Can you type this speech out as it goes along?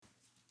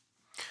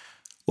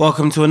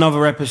Welcome to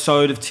another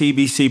episode of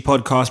TBC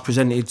Podcast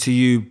presented to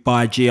you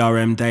by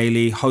GRM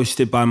Daily,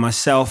 hosted by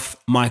myself,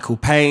 Michael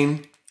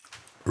Payne.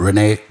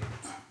 Renee.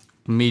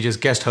 Me just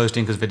guest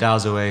hosting because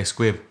Vidal's away,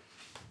 Squib.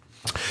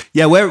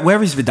 Yeah,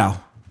 where is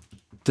Vidal?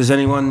 Does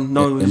anyone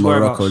know his In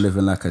whereabouts? Morocco,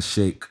 living like a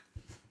sheikh.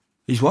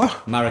 He's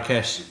what?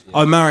 Marrakesh.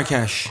 Oh,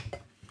 Marrakesh.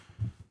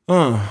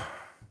 Oh,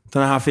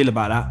 don't know how I feel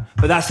about that.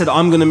 But that said,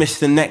 I'm going to miss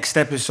the next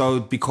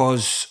episode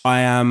because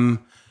I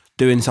am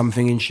doing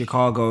something in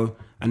Chicago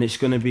and it's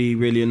going to be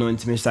really annoying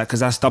to miss that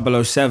because that's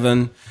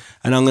 007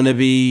 and I'm going to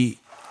be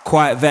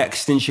quite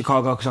vexed in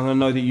Chicago because I'm going to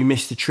know that you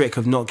missed the trick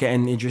of not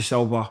getting Idris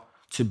Elba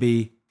to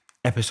be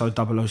episode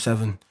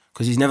 007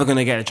 because he's never going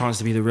to get a chance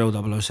to be the real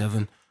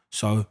 007.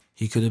 So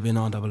he could have been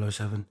our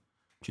 007.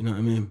 Do you know what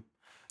I mean?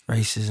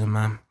 Racism,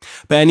 man.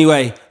 But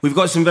anyway, we've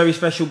got some very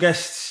special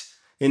guests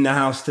in the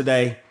house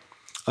today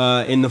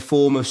in the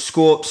form of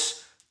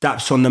Scorpz,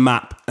 Dapz on the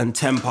Map, and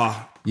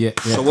Tempz.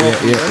 So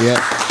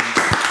welcome.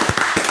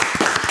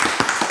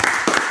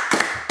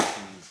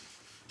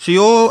 So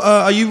you're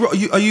are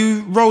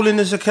you rolling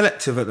as a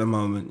collective at the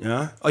moment?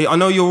 Yeah, I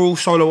know you're all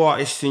solo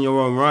artists in your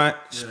own right,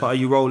 but are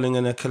you rolling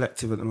in a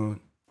collective at the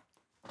moment?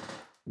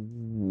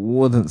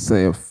 Wouldn't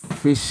say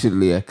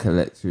officially a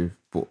collective,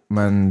 but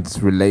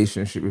man's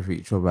relationship with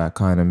each other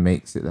kind of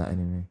makes it that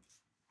anyway.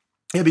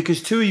 Yeah,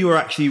 because two of you are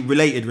actually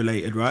related,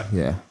 right?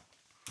 Yeah.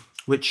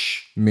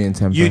 Which me and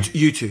Tempz.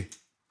 You two.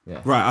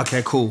 Yeah. Right.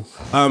 Okay. Cool.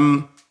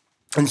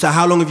 And so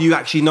how long have you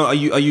actually known?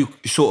 Are you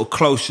sort of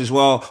close as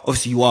well?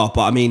 Obviously you are,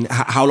 but I mean,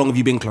 how long have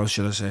you been close?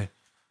 Should I say?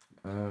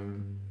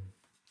 From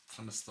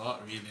the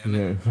start, really.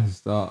 Yeah, from the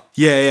start.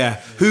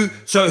 Yeah.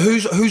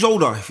 Who's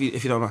older? If you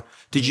don't mind,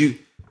 did you?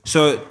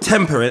 So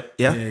Temperate,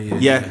 yeah.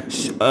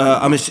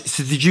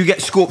 So did you get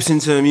Scorpz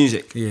into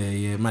music?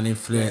 Yeah. Man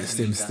influenced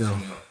him still.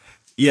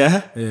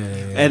 Yeah.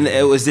 And Yeah.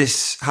 it was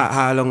this.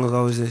 How long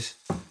ago was this?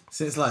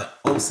 Since like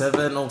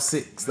 07,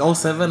 06,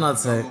 07 I'd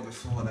say.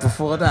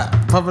 Before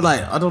that, probably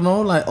like, I don't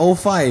know, like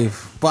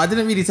 05. But I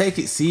didn't really take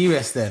it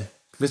serious then.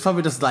 It's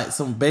probably just like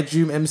some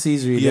bedroom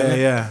MCs really.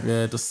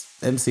 Yeah, just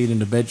MCing in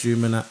the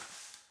bedroom and that.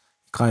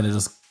 Kind of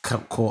just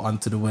caught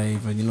onto the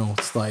wave and,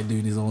 started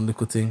doing his own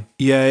little thing.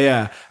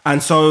 Yeah.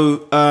 And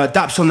so,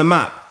 Dapz on the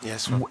Map.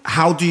 Yes, man.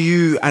 How do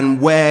you and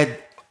when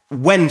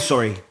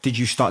did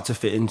you start to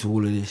fit into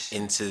all of this?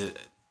 Into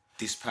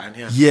this pattern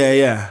here?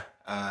 Yeah.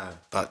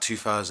 About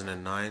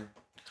 2009.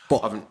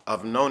 But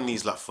I've known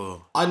these like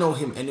for... I know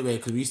him anyway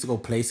because we used to go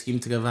play scheme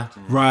together.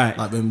 Right.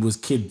 Like when we was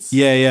kids.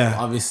 Yeah. But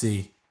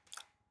obviously,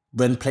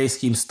 when play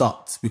scheme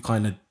stopped, we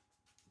kind of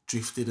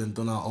drifted and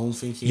done our own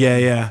thinking.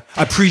 Yeah.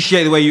 I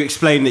appreciate the way you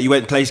explained that you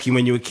went play scheme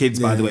when you were kids,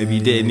 by the way, but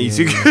you didn't need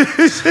to.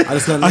 I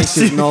just don't make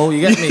you know,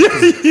 you get me?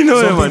 You know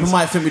some what I people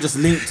might think we just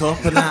linked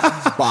up and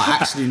that, but I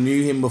actually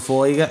knew him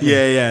before, you get me?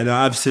 Yeah, no,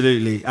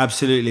 absolutely.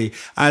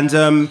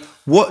 And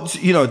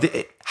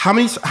how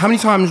many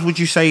times would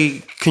you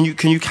say, can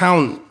you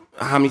count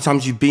how many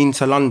times you've been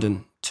to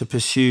London to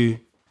pursue,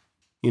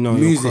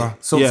 music, your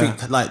craft?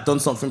 something like done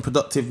something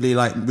productively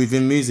like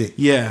within music?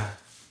 Yeah.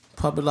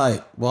 Probably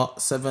like,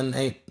 7,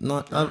 8,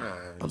 9, I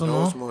don't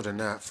know. It's more than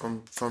that.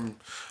 From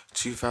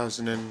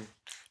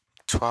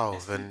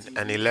 2012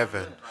 and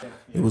 11.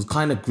 It was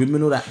kind of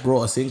Criminal that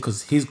brought us in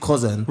because his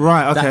cousin,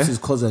 Right, okay. that's his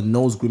cousin,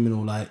 knows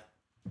Criminal, like,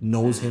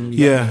 knows him.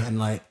 Yeah. And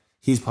like,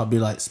 he's probably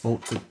like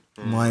spoke to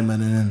my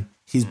man and then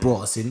he's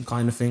brought us in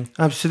kind of thing.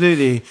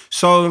 Absolutely.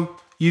 So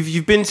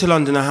you've been to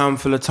London a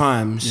handful of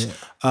times,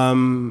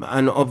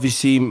 and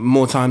obviously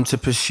more time to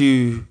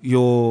pursue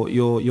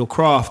your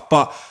craft.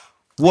 But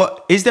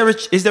what is there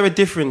a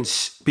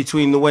difference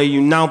between the way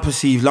you now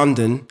perceive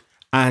London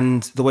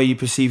and the way you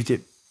perceived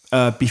it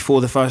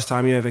before the first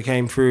time you ever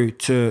came through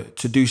to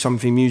do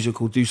something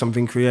musical, do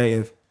something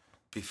creative?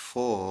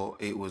 Before,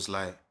 it was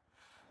like,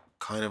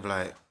 kind of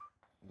like,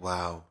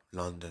 wow,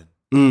 London.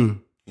 You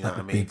know what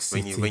I mean?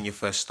 When you're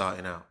first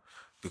starting out.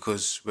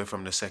 Because we're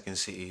from the second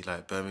city,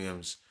 like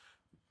Birmingham's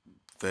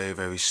very,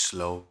 very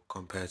slow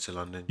compared to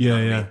London. You know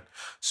what I mean?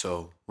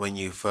 So when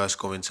you first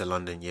go into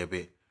London, you're a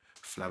bit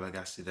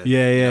flabbergasted. You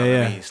know what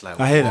I mean? It's like,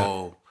 I hear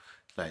whoa,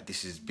 like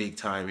this is big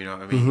time, you know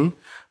what I mean?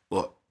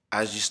 But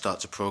as you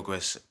start to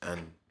progress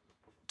and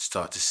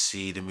start to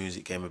see the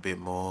music game a bit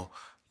more,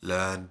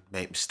 learn,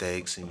 make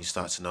mistakes, and you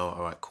start to know,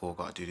 all right, cool,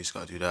 gotta do this,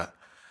 gotta do that.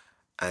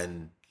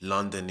 And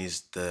London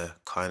is the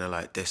kind of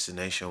like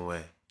destination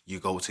where you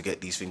go to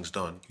get these things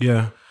done.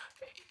 Yeah.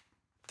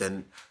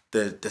 Then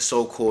the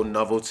so-called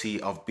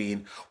novelty of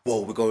being,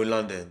 whoa, we're going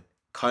London,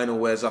 kind of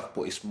wears off,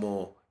 but it's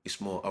more,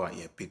 all right,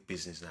 yeah, big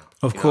business now.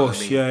 Of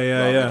course,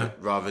 yeah.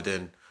 Rather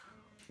than,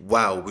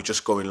 wow, we're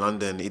just going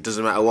London. It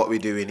doesn't matter what we're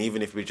doing,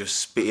 even if we're just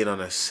spitting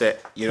on a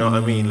set, you know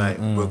what I mean? Like,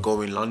 we're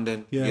going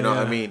London, you know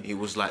what I mean? It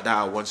was like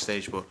that at one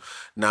stage, but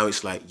now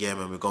it's like, yeah,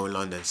 man, we're going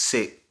London,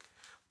 sick,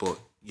 but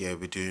yeah,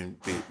 we're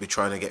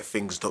trying to get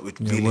things done. We're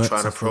really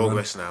trying to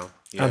progress now.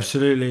 Yeah.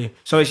 Absolutely.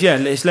 So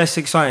it's less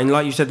exciting.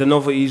 Like you said, the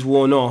novelty's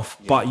worn off,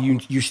 but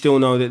you still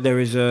know that there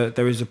is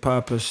a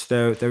purpose.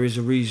 There is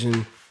a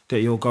reason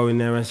that you're going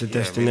there as a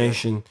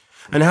destination.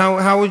 And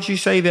how would you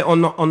say that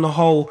on the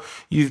whole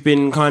you've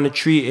been kind of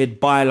treated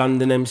by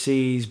London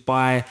MCs,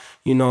 by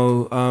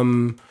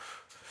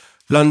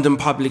London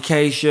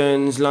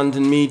publications,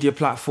 London media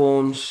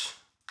platforms?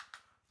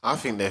 I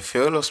think they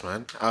feel us,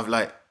 man.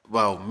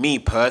 Me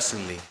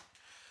personally,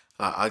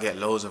 I get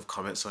loads of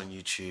comments on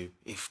YouTube.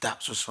 If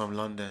Dapz was from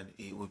London,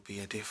 it would be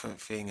a different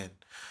thing, and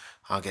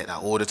I get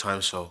that all the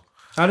time. So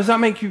How does that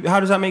make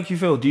you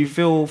feel? Do you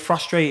feel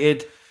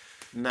frustrated?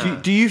 Nah.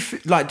 Do you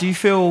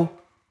feel?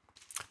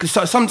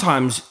 Because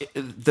sometimes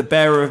the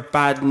bearer of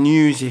bad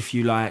news, if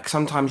you like,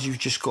 sometimes you've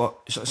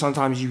got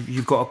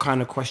to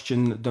kind of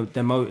question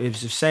the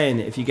motives of saying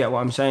it. If you get what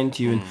I'm saying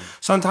to you, and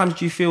sometimes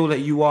do you feel that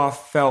you are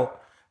felt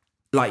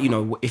like,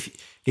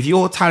 if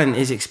your talent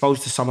is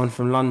exposed to someone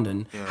from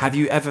London, have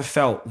you ever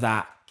felt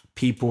that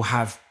people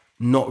have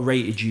not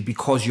rated you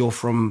because you're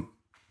from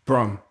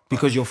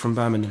because you're from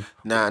Birmingham?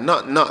 Nah,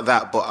 not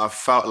that, but I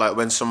felt like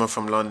when someone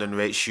from London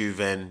rates you,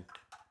 then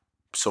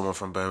someone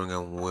from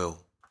Birmingham will.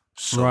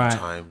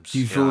 Sometimes. Right. Do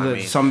you feel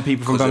that some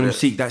people from Birmingham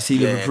seek that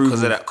seal of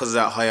approval? Because of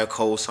that higher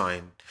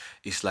cosign,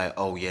 it's like,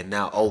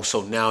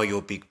 so now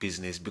you're big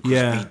business because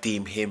we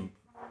deem him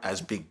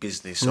as big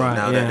business. So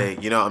now that they,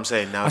 you know what I'm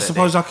saying? Now I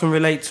suppose I can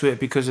relate to it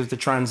because of the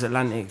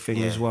transatlantic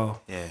thing as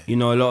well. Yeah. A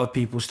lot of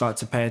people start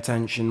to pay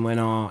attention when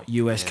our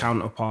US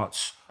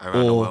counterparts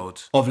around the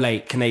world, of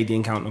late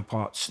Canadian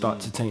counterparts, start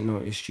to take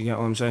notice. Do you get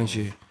what I'm saying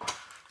to you?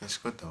 That's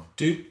good though.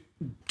 Do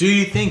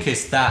you think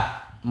it's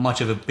that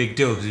much of a big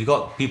deal? Because you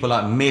got people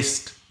like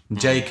Mist,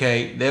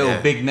 JK, they're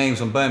all big names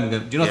from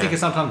Birmingham. Do you not think it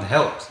sometimes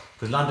helps?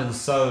 Because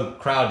London's so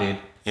crowded.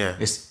 Yeah.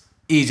 It's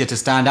easier to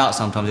stand out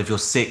sometimes if you're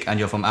sick and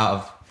you're from out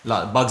of,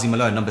 like Bugsy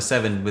Malone, number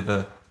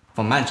 7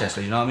 from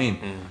Manchester. You know what I mean?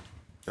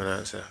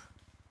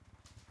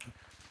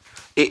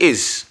 It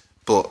is,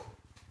 but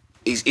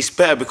it's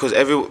better because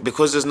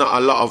there's not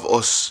a lot of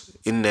us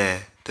in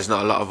there. There's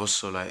not a lot of us,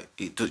 so like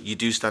you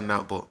do stand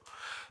out, but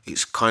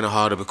it's kind of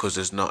harder because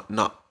there's not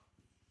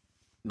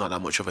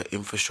that much of an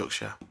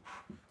infrastructure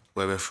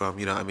where we're from.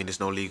 You know what I mean? There's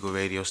no legal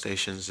radio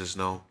stations. There's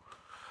no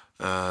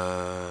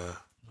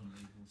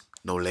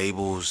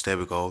labels. There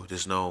we go.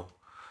 There's no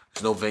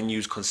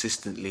venues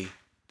consistently.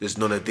 There's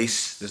none of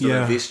this. There's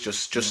none of this.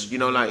 Just just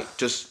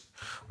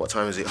what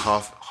time is it?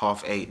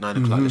 8:30, 9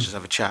 o'clock. Let's just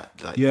have a chat.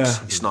 Like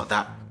it's not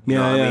that. You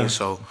know what I mean?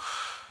 So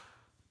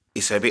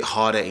it's a bit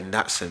harder in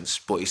that sense,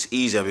 but it's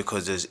easier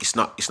because it's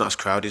not as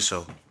crowded.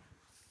 So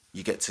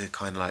you get to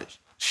kind of like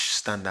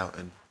stand out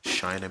and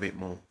shine a bit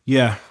more.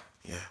 Yeah,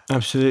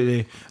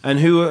 absolutely. And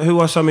who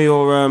are some of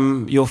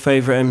your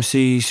favourite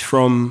MCs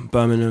from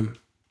Birmingham?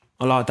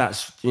 I like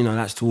that's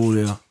to all of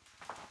you.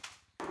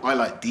 I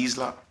like these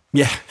lot.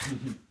 Yeah.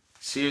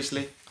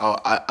 Seriously? Oh,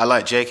 I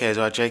like JK as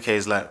well. JK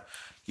is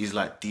he's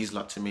like these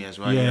lot to me as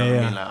well. Yeah, you know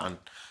what I mean? Like, and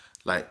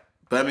like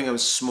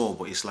Birmingham's small,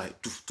 but it's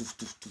like doof, doof,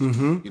 doof,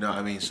 doof. You know what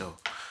I mean? So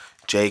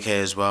JK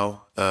as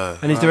well.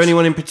 And is there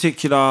anyone in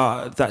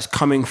particular that's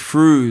coming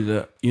through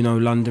that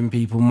London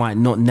people might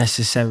not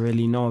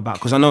necessarily know about?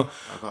 Because I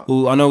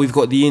know we've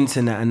got the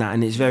internet and that,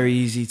 and it's very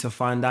easy to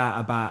find out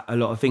about a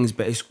lot of things,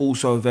 but it's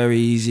also very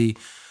easy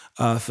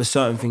for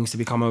certain things to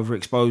become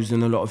overexposed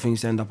and a lot of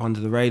things to end up under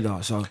the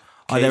radar. So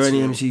are there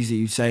any MCs that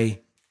you'd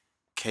say?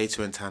 K2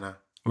 and Tanner.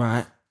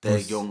 Right. They're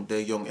young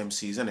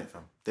MCs, isn't it,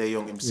 fam? They're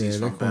young MCs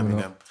from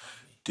Birmingham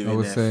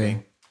doing their thing.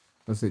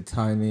 I would say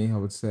Tiny, I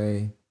would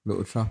say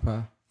Little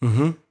Trapper. You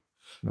know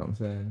what I'm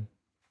saying?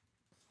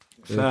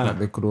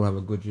 They could all have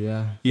a good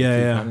year.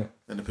 Yeah.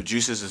 And the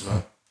producers as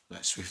well,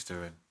 like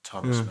Swifter and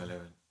Thomas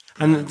Miller.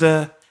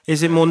 And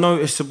is it more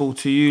noticeable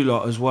to you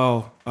lot as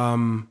well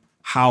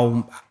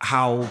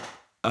how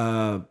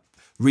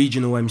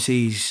regional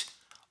MCs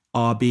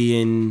are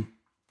being,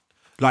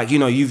 like,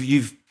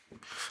 you've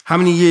how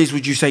many years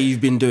would you say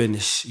you've been doing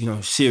this,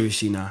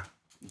 seriously now?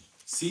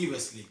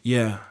 Seriously?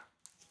 Yeah.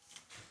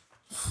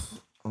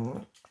 I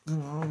don't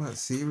know, like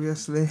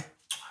seriously.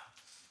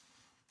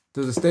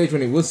 There was a stage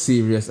when it was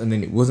serious and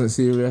then it wasn't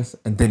serious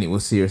and then it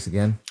was serious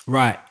again.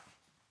 Right.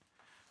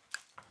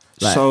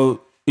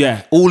 So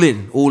all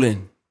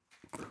in.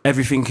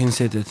 Everything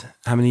considered,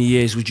 how many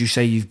years would you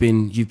say you've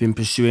been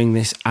pursuing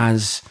this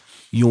as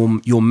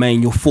your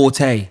main, your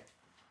forte?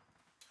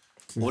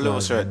 All of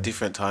us are at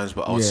different times,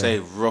 but I would say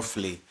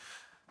roughly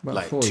about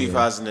like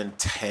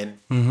 2010.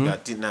 I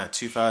didn't know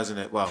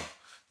 2000. Well, this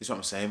is what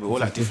I'm saying. We're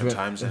all at different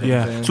times.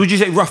 Yeah. So would you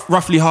say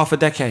roughly half a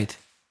decade?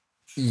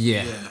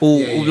 Yeah.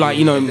 Or like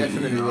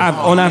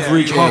on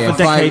average half a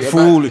decade for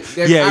all.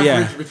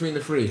 Average between the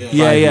three.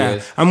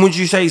 Yeah. And would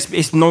you say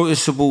it's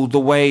noticeable the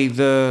way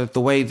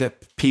that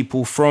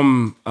people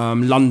from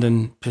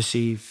London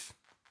perceive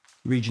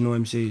regional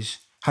MCs?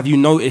 Have you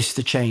noticed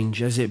the change?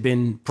 Has it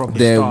been properly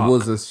There stark?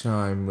 was a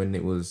time when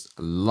it was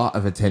a lot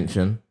of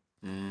attention.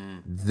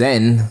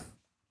 Then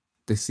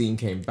the scene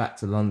came back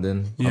to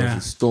London. Obviously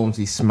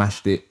Stormzy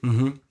smashed it.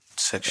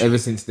 Ever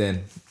since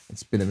then,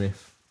 it's been a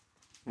myth.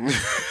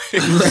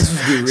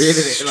 Let's be real.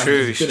 It's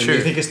true. Do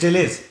you think it still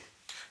is?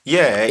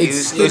 Yeah,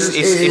 it's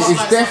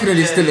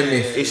definitely still a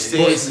myth.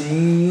 But it's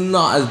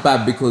not as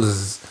bad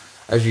because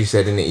as you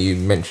said in it, you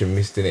mentioned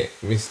Mist in it.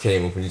 Mist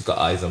came up and he's got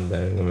eyes on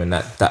Birmingham, and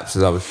that Dapz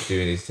is obviously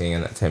doing his thing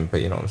and that temper.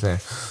 You know what I'm saying?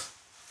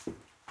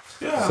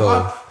 Yeah.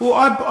 So,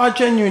 I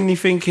genuinely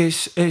think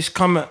it's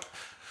got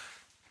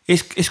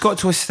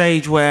to a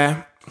stage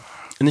where,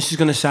 and this is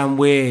gonna sound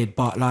weird,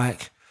 but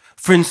like,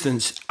 for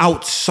instance,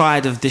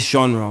 outside of this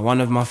genre, one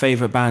of my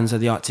favourite bands are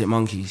the Arctic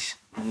Monkeys.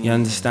 You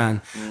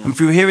understand? And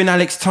through hearing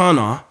Alex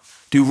Turner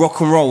do rock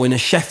and roll in a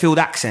Sheffield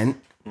accent,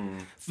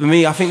 for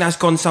me, I think that's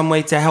gone some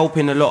way to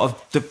helping a lot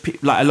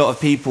of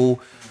people.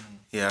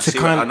 Yeah,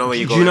 I know where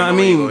you're going. Do you know what I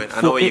mean?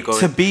 I know where you're going.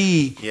 To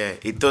be,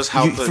 it does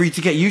help for you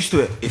to get used to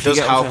it. It does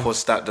help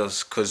us. That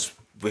does, because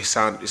it's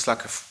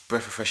like a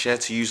breath of fresh air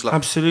to use. Like,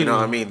 absolutely, you know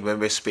what I mean? When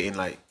we're spitting,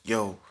 like,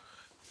 yo,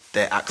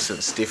 their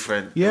accent's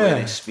different. Yeah, the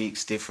way they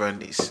speak's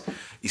different.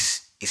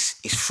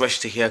 It's fresh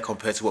to hear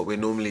compared to what we're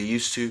normally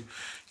used to.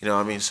 You know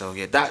what I mean? So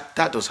yeah,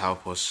 that does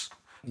help us.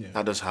 Yeah.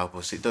 That does help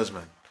us. It does,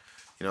 man.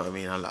 You know what I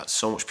mean? Like,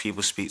 so much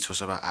people speak to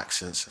us about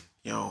accents, and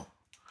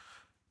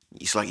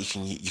it's like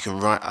you can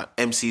write.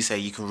 MCs say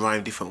you can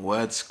rhyme different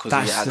words because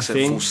of your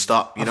accent. Full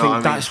stop. You know what I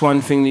mean? That's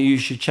one thing that you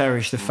should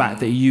cherish. The fact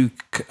that you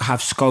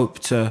have scope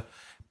to.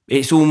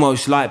 It's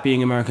almost like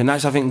being American.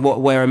 That's, I think,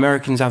 where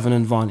Americans have an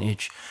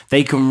advantage.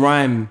 They can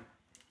rhyme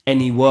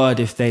any word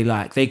if they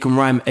like. They can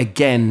rhyme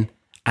again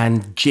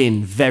and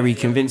gin very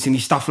convincingly,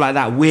 stuff like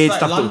that. Weird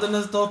it's like stuff.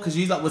 Londoners though, because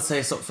you would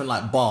say something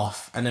like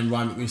bath and then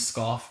rhyme it with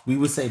scarf. We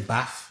would say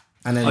bath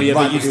and then. Oh yeah,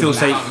 but you still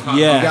say yeah. You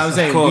get what I'm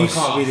saying? We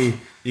can't really.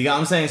 You get what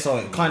I'm saying? So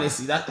it kind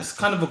of that's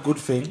kind of a good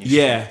thing.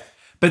 Yeah.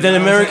 But then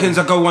Americans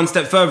will go one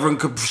step further and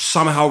could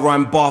somehow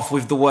rhyme bath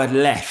with the word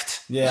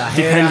left. Yeah,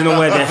 depending on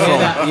where they're from.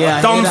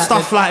 Dumb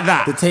stuff like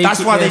that.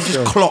 That's why they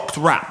just clocked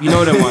rap. You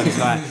know them ones,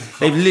 like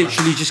they've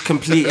literally just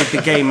completed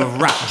the game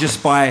of rap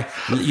just by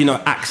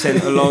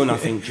accent alone. I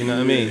think. Do you know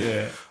what I mean?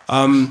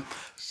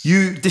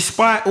 Yeah.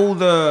 Despite all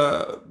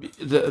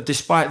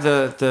despite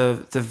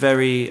the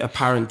very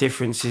apparent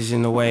differences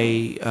in the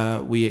way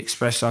we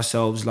express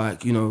ourselves,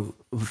 like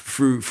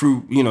through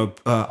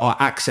our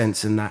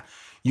accents and that.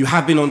 You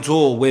have been on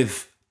tour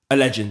with a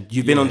legend.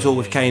 You've been on tour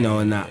with Kano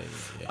and that.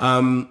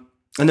 And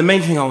the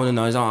main thing I want to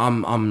know is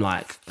I'm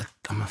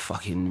a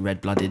fucking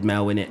red-blooded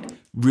male in it.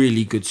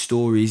 Really good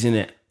stories in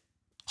it.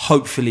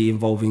 Hopefully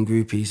involving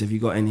groupies. Have you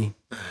got any?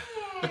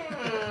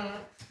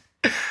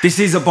 This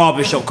is a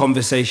barbershop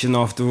conversation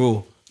after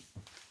all.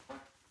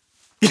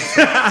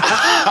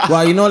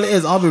 Well, you know what it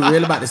is? I'll be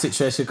real about the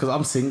situation because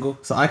I'm single,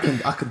 so I can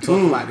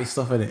talk about this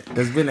stuff in it.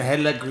 There's been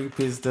hella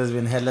groupies. There's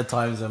been hella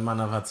times when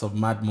I've had some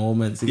mad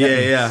moments.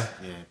 Yeah,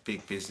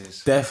 big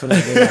business.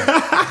 Definitely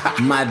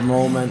mad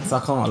moments. I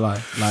can't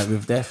lie. Like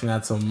we've definitely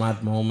had some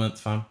mad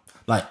moments, fam.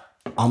 Like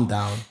I'm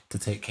down to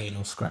take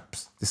Kano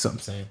scraps. This is what I'm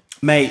saying.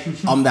 Mate,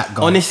 I'm that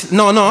guy. Honest,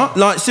 no,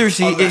 like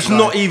seriously, it's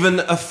not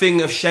even a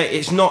thing of shade.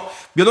 It's not.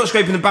 You're not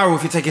scraping the barrel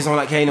if you're taking someone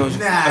like Kano. Nah.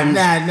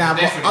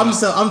 But I'm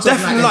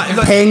talking like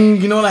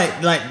Peng. You know,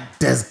 like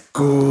there's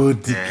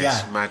good. Yeah,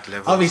 it's mad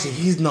level. Obviously,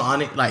 he's not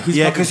on it. Like he's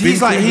because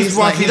he's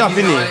roughed up,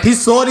 isn't he?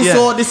 He's saw.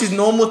 This is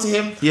normal to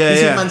him. Yeah,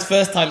 this is man's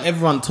first time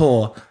ever on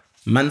tour.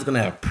 Man's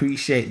gonna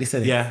appreciate this.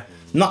 Isn't it? Yeah.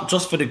 Not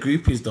just for the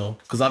groupies though,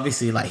 because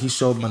obviously, like he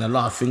showed man a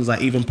lot of things,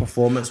 like even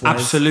performance-wise.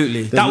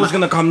 Absolutely, that was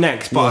gonna come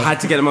next, but I had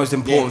to get the most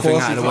important thing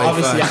out of the way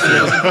first.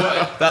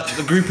 That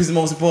the group is the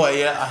most important.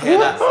 Yeah, I hear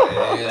that.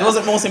 It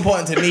wasn't most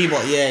important to me,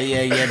 but yeah.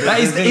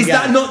 Is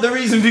that not the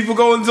reason people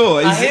go on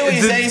tour? I hear what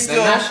you're saying.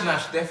 Still, the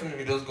Nash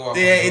definitely does go off.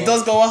 Yeah, it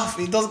does go off.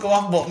 It does go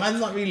off, but man's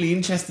not really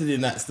interested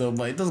in that still.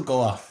 But it does go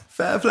off.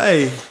 Fair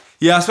play.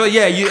 Yeah, I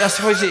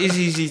suppose it is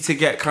easy to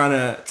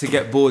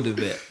get bored of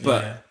it,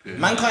 but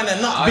man kind of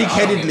not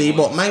big-headedly,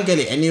 but man get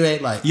it anyway.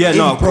 Like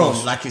of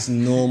course, like it's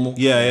normal.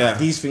 Yeah. Like,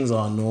 these things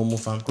are normal,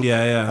 fam.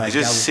 Yeah. Like, it's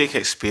just a sick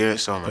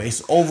experience, man. But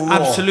it's overall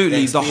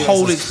absolutely the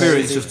whole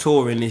experience of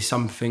touring is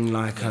something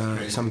like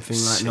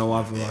no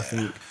other. I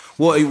think.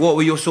 What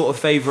were your sort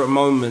of favourite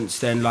moments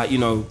then? Like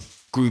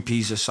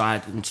groupies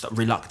aside and stuff,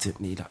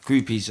 reluctantly, like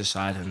groupies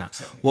aside and that.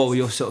 What were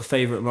your sort of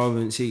favourite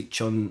moments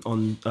each on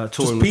touring?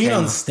 Just being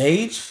on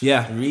stage,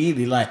 yeah,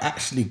 really, like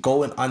actually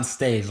going on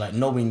stage, like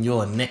knowing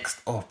you're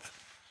next up,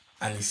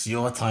 and it's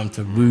your time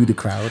to woo the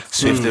crowd.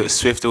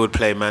 Swifter would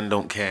play "Man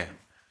Don't Care."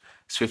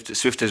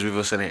 Swifter's with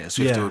us in it, and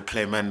Swifter would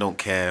play "Man Don't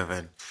Care"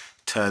 and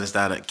turns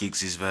down at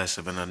Giggs' verse,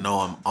 and I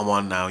know I'm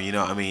on now. You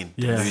know what I mean?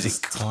 Yeah, the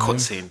music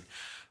cuts in.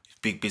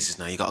 Big business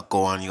now. You gotta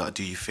go on. You gotta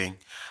do your thing,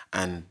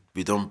 and.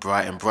 We done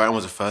Brighton. Brighton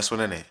was the first one,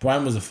 innit?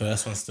 Brighton was the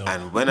first one still.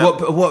 And when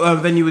what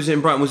venue was it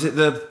in Brighton? Was it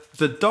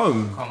the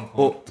Dome?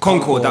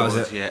 Concord, that was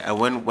it. Yeah, and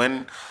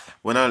when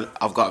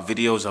I've got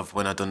videos of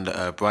when I done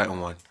the Brighton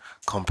one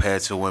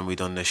compared to when we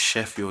done the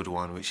Sheffield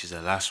one, which is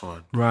the last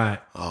one. Right.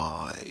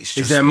 Oh, it's just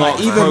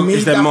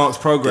is there marked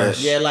progress?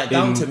 Yeah, like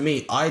down to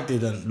me, I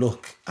didn't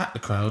look at the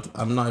crowd.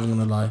 I'm not even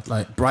gonna lie.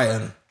 Like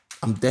Brighton,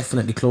 I'm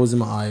definitely closing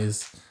my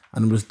eyes.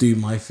 and I'm just doing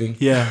my thing.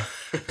 Yeah.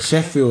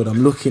 Sheffield,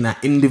 I'm looking at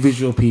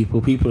individual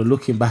people. People are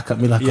looking back at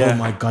me like, oh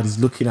my God, he's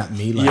looking at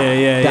me. Like,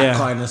 that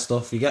kind of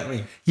stuff. You get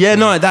me? Yeah,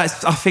 no, I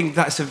think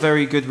that's a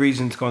very good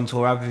reason to go on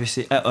tour.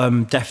 Obviously,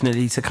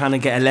 definitely to kind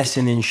of get a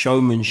lesson in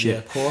showmanship.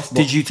 Yeah, of course.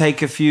 Did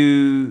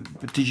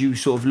you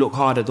sort of look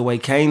hard at the way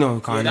Kano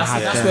kind of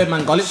had? That's where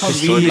man Gollop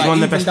was really like,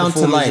 even down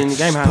to like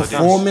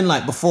performing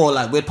like before,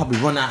 like we'd probably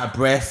run out of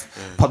breath,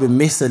 probably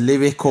miss a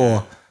lyric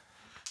or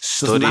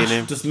studying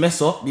him, just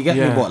mess up. You get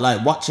me? But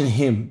like watching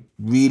him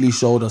really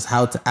showed us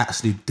how to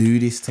actually do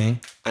this thing,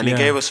 and he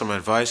gave us some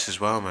advice as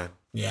well, man.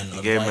 Yeah,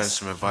 he gave us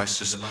some advice,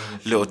 just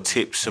little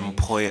tips and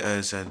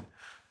pointers, and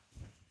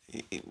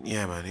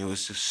yeah, man, he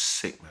was just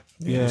sick, man.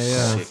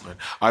 Sick, man.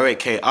 I rate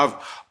Kano.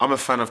 I'm a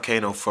fan of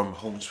Kano from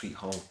Home Sweet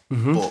Home,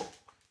 but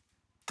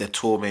the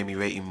tour made me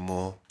rate him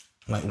more.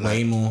 Like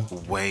way more.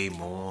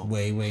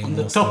 On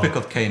the topic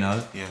of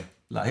Kano,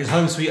 like his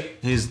Home Sweet,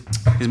 his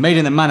Made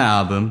in the Manor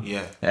album.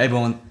 Yeah.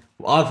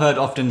 I've heard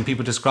often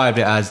people describe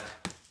it as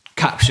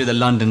capture the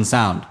London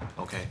sound.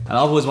 Okay. And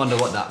I've always wondered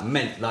what that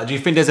meant. Like, do you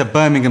think there's a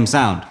Birmingham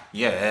sound?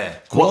 Yeah.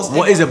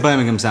 What is a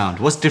Birmingham sound?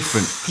 What's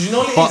different? You know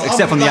what it is?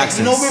 Except from the accents.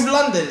 You know, with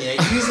London,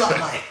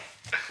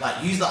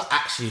 use that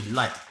actually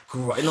like.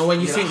 You know,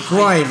 when you think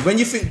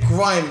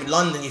grime,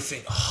 London, you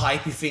think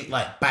hype, you think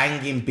like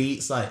banging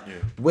beats, like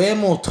we're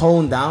more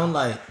toned down,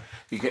 like.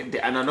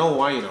 And I know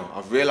why,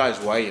 I've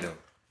realised why,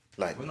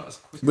 like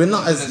we're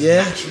not as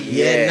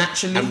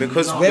naturally, and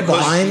because we're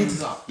behind.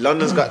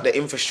 London's got the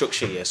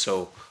infrastructure,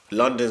 so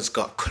London's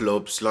got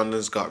clubs,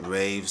 London's got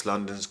raves,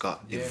 London's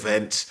got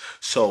events.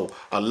 So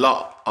a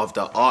lot of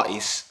the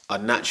artists are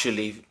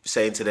naturally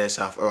saying to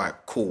themselves, all right,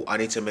 cool, I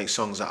need to make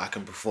songs that I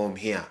can perform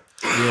here.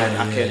 You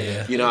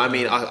know what I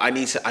mean? I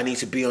need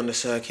to be on the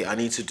circuit. I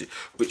need to do,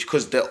 which,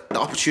 because the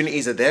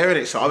opportunities are there in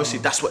it. So obviously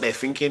that's what they're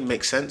thinking,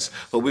 makes sense.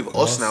 But with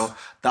us now,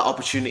 that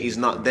opportunity is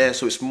not there.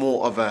 So it's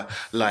more of a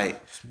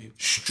like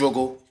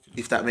struggle,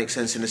 if that makes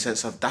sense, in the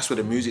sense of that's where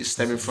the music's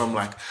stemming from.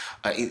 Like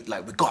we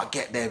gotta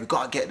get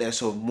there.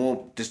 So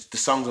more the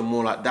songs are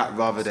more like that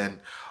rather than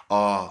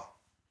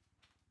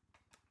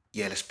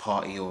let's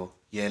party, or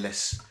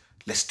let's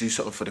do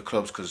something for the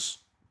clubs, because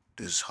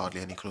there's hardly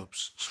any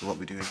clubs. So what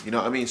we doing? You know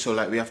what I mean? So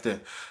like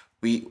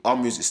our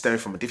music's stemming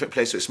from a different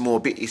place. So it's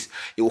more it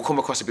will come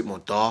across a bit more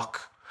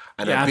dark.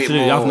 And a bit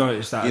absolutely. more, I've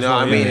noticed that. You know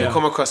what I mean? It'll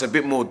come across a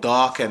bit more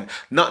dark and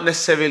not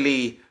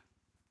necessarily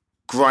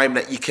grime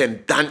that you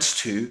can dance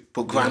to,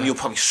 but grime you'll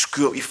probably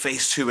screw up your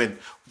face to, and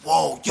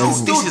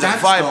this is a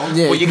vibe.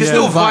 Yeah, but you can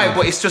still vibe,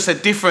 but it's just a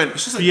different.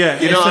 It's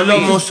a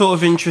lot more sort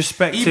of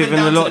introspective, Even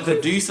and a down lot to the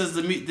producers,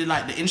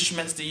 the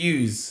instruments they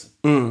use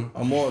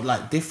are more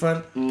like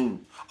different.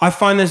 I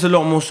find there's a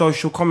lot more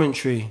social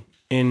commentary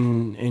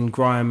in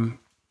grime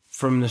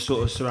from the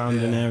sort of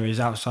surrounding areas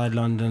outside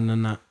London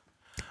and that.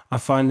 I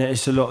find that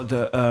it's a lot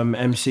that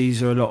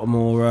MCs are a lot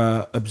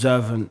more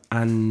observant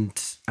and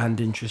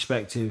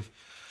introspective.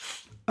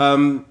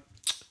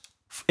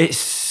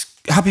 It's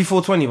happy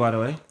 420, by the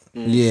way.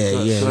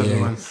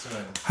 Yeah.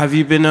 Have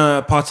you been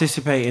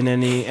participating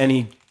in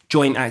any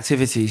joint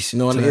activities? You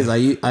know what it is?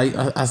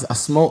 I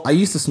smoke. I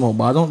used to smoke,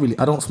 but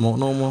I don't smoke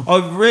no more.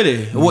 Oh,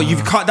 really? What,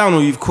 you've cut down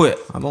or you've quit?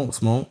 I don't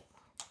smoke.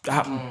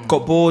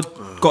 Got bored?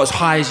 Got as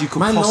high as you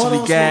could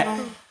possibly get?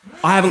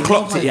 I haven't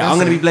clocked it yet. I'm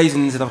gonna be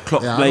blazing instead of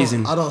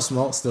blazing. I don't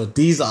smoke still.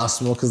 These that are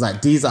smokers,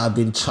 like these that have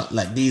been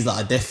these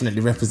that are definitely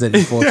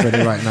representing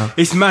 420 right now.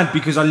 It's mad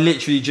because I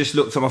literally just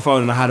looked at my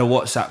phone and I had a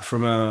WhatsApp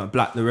from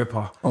Black the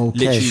Ripper.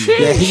 Okay.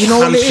 Yeah, you know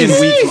what it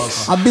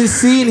is? I've been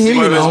seeing him,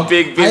 you know.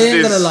 Big I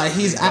ain't gonna lie,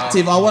 he's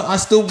active. I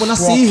still, when I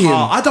see him,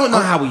 I don't know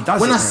how he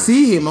does it. When I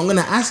see him, I'm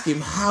gonna ask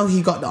him how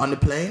he got that on the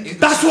plane.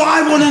 That's what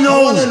I want to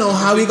know. I want to know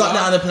how he got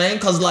that on the plane,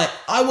 because like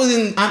I was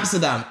in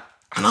Amsterdam.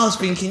 And I was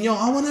thinking,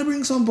 I want to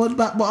bring some bud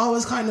back, but I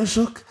was kind of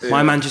shook.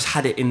 My man just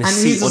had it in the and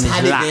seat on his lap.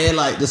 And he just had it there,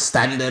 like the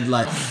standard.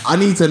 Like, I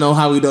need to know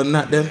how he done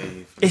that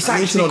then. It's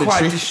actually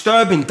quite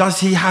disturbing. Does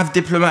he have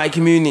diplomatic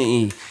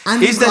immunity?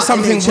 Is there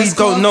something we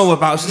don't know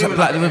about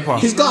Black the Ripper?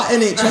 He's got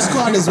NHS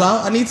card as well.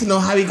 I need to know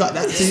how he got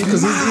that too,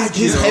 because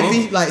he's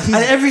heavy. Like, and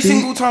every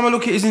single time I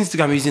look at his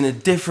Instagram, he's in a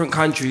different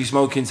country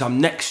smoking some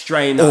next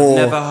strain that I've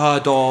never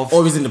heard of.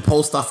 Or he's in the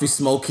post office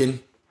smoking.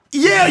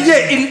 Yeah,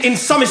 in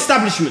some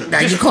establishment.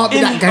 Like, you can't be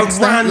that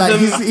gangster. Like,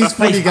 he's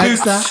fully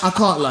gangster. I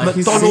can't lie.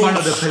 He's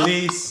the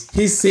police.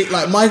 He's sick.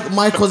 Like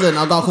my cousin,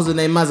 I got a cousin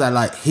named Mazza.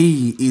 Like,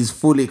 he is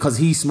fully, because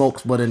he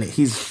smokes, but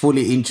he's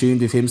fully in tune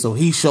with him. So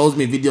he shows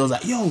me videos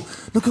like, yo,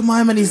 look at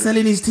my man. He's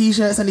selling his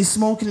t-shirts and he's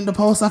smoking in the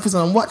post office.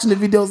 And I'm watching the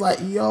videos like,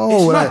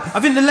 yo. Like, I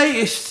think the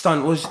latest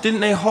stunt was, didn't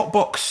they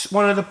hotbox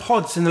one of the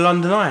pods in the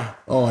London Eye?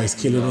 Oh, he's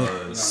killing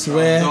it.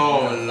 Swear.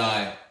 No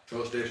lie.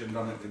 Patrol station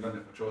done it. They done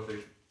it. Patrol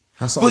station.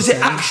 Was it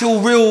actual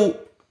real?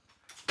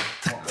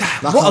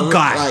 What a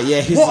guy!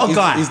 What a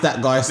guy! He's that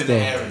guy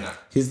still.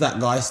 He's that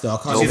guy still.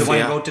 I can't see the one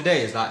he rolled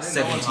today is like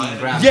 17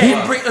 grams.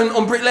 Yeah,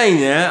 on Brick Lane.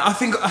 Yeah, I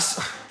think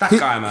that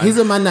guy, man. He's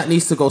a man that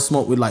needs to go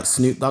smoke with like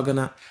Snoop Dogg and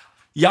that.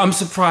 Yeah, I'm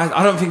surprised.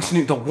 I don't think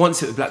Snoop Dogg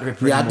wants it with Black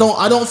Ripper. Yeah, anymore.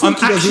 I don't think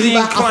I'm he does actually either.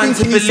 I inclined think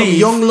to he needs some believe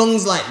young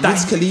lungs like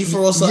Wiz Khalifa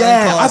or something.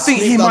 Yeah, I think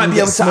he might be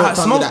able to smoke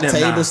outsmoke that them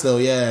table now. still.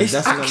 Yeah, It's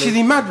definitely.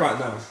 actually mad right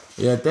now.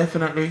 Yeah,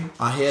 definitely.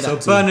 I hear So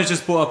that too. Burner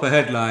just brought up a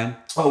headline.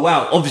 Oh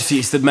wow! Obviously,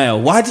 it's the Mail.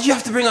 Why did you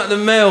have to bring up the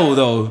Mail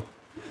though?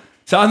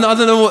 So I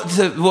don't know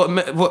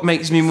what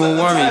makes me more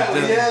worried.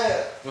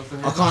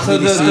 I can't So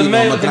really see the what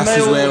Mail, my the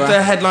glasses Mail, wear.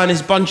 their headline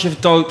is bunch of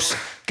dopes,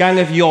 gang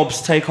of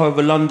yobs take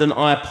over London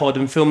iPod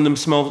and film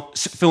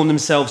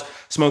themselves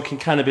smoking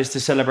cannabis to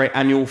celebrate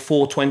annual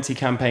 420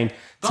 campaign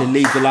to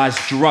legalise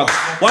drugs.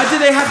 Why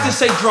did they have to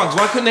say drugs?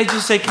 Why couldn't they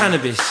just say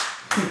cannabis?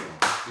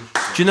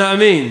 Do you know what I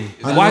mean?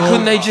 Why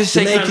couldn't they just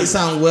say make cannabis? it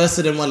sound worse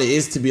than what it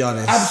is, to be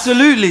honest.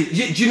 Absolutely.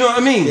 Do you know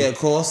what I mean? Yeah, of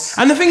course.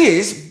 And the thing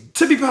is,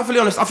 to be perfectly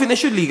honest, I think they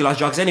should legalise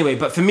drugs anyway,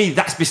 but for me,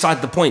 that's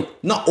beside the point.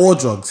 Not all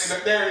drugs.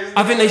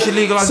 I think they should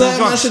legalise Certain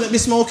man drugs. shouldn't be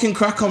smoking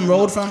crack on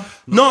road, fam.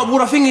 No, well,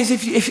 the thing is,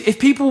 if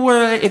people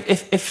were,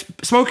 if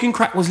smoking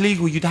crack was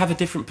legal, you'd have a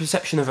different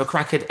perception of a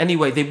crackhead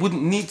anyway. They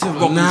wouldn't need to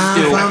rob and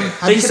steal. fam.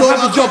 Have They you could saw have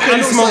what a job crackhead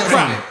and looks smoke like,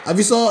 fam? crack. Have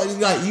you saw,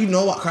 like, you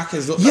know what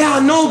crackheads look like? Yeah, I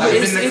know, but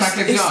Like, it's been in the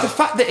crackhead the yard.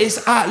 fact that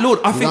it's outlawed.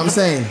 I You know think what I'm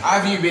saying?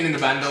 Have you been in the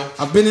bando?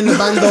 I've been in the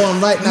bando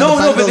and right now No,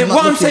 the no, but bando's not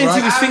what I'm looking saying to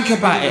you right. is think Have you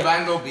about been in it. the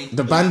bando, B?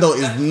 The bando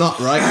is not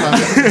right, fam.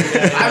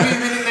 Have you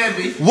been in there,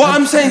 B? What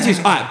I'm saying to you is,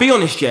 alright, be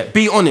honest, yeah.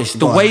 Be honest. The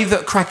Go on. way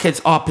that crackheads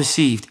are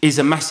perceived is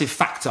a massive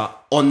factor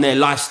on their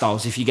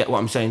lifestyles. If you get what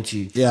I'm saying to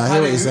you. Yeah, I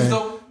hear what you're saying.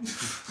 Though?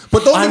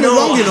 But don't get me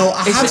wrong, you know,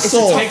 I have it's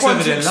saw. a tough one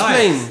to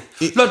explain.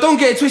 Look, don't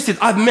get it twisted.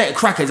 I've met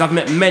crackheads. I've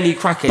met many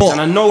crackheads, But-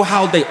 and I know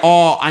how they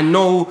are. I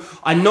know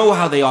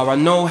how they are. I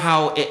know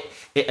how it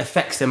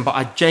affects them. But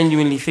I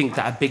genuinely think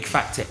that a big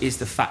factor is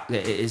the fact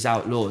that it is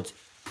outlawed.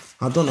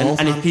 I don't know,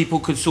 And fam. if people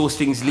could source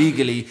things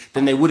legally,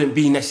 then there wouldn't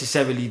be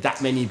necessarily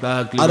that many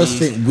burglaries. I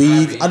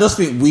just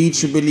think weed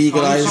should be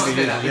legalized. Oh, you can't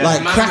say that.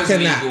 Like Mamba's crack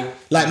and legal. that.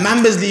 Like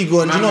Mamba's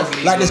legal, and you know,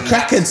 Mamba's like there's legal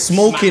and crackheads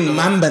smoking smack them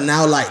Mamba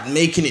now, like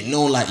making it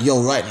known, like,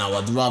 yo, right now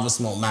I'd rather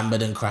smoke Mamba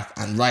than crack,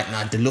 and right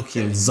now they're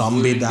looking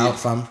zombied out,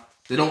 fam.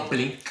 They don't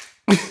blink.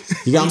 You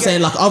get what I'm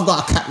saying? Like, I've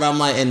got a cat round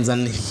my ends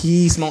and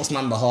he smokes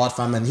Mamba hard,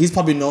 fam, and he's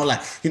probably known, like,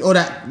 you know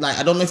that, like,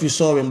 I don't know if you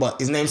saw him, but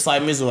his name's Cy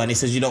Mizzle, and he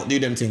says you don't do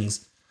them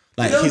things.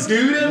 Like, he's,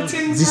 Do them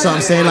things. this is what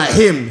I'm saying? Like,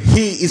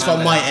 he is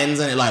from my ends,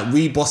 and it, like,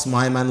 we boss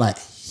my man, like,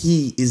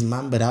 he is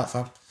Mamba'd out,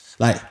 fam.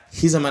 Like,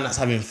 he's a man that's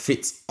having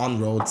fits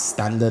on road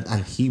standard,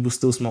 and he will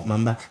still smoke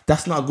Mamba.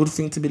 That's not a good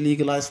thing to be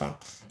legalized, fam.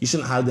 You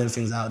shouldn't have them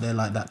things out there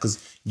like that, because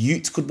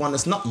youths could want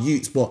us, not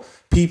youths, but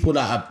people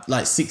that are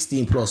like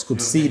 16 plus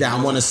could see that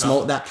and want to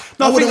smoke that.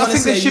 No, wouldn't I wanna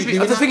think see they a should youth be.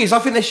 doing The that. thing is, I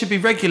think they should be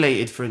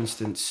regulated. For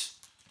instance,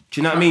 do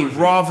you know what I mean?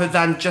 Rather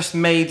than just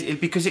made,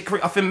 because I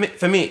think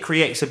for me it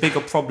creates a bigger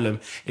problem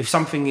if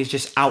something is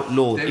just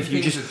outlawed. Them If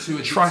you things just are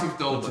too try. addictive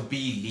though to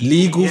be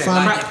Legal,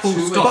 fam. Like, Crack full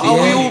too stop. But are we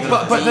addictive.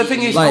 all? But the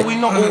thing is, Like- are we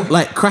not all?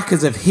 Like,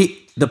 crackers have hit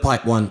the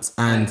pipe once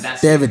and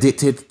that's they're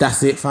addicted.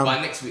 That's it, fam. By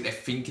next week they're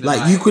thinking Like,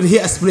 about you it. could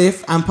hit a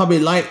spliff and probably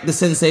like the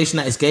sensation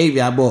that it's gave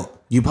you, but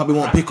you probably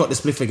won't pick up the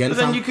spliff again, But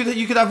then fam.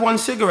 you could have one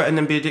cigarette and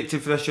then be addicted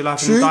for the rest of your life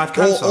True. and die of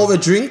cancer. Or a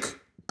drink.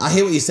 I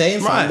hear what you're saying,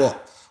 fam, Right.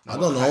 but I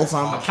don't know,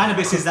 fam.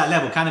 Cannabis is that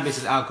level. Cannabis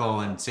is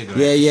alcohol and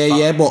cigarettes.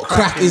 Yeah, but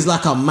crack is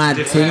like a mad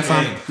thing,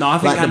 fam. No, I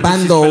think Like the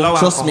cannabis is below bando,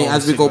 trust me, alcohol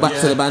as we go back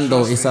to the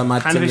bando, it's a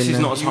mad Cannabis thing is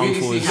in not there. as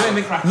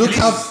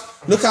harmful as.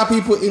 Look how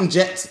people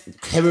inject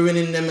heroin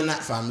in them and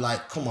that, fam.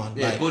 Like, come on.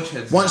 Yeah, Like,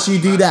 budgetheads. once you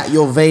do that,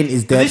 your vein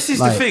is dead. This is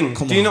Like, the thing.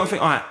 come Do you on. not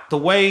think? All right, the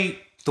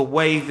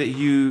way that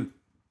you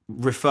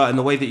refer and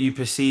the way that you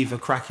perceive a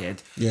crackhead.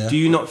 Yeah. Do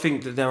you not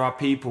think that there are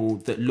people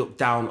that look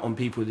down on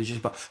people that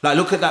just like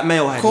look at that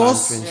mail headline,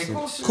 course. for Yeah,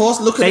 instance? Of course,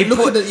 look They at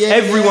put the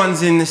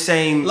everyone's in the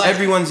same. Like,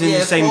 everyone's in yeah,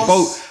 the of same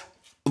course.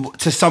 boat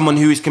to someone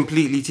who is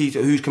completely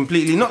who's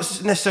completely not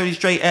necessarily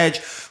straight edge,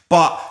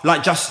 but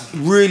like just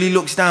really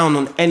looks down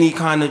on any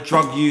kind of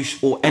drug use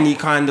or any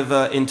kind of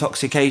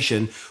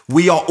intoxication.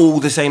 We are all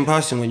the same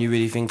person when you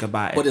really think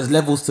about it. But there's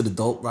levels to the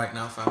dope right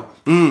now, fam.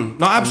 No,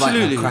 And right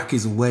absolutely. now, crack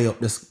is way up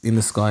in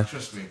the sky.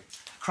 Trust me.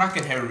 Crack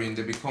and heroin,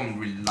 they become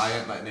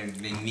reliant, like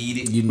they need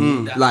it. You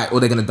need that. Like, or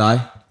they're gonna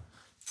die.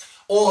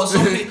 Or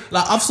something.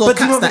 Like, I've saw But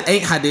you cats know that the-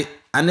 ain't had it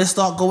and they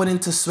start going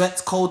into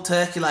sweats, cold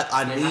turkey. Like,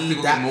 I have to need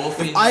go that. get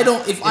morphine.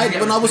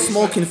 When I was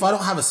smoking, if I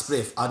don't have a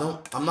spliff,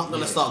 I'm not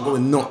gonna start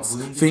going nuts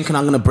thinking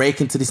I'm gonna break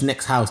into this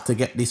next house to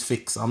get this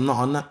fix. I'm not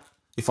on that.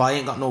 If I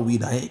ain't got no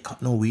weed, I ain't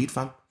got no weed,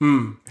 fam.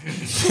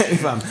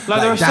 Fam.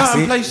 Like there are that's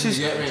certain it. places.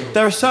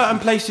 There are certain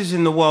places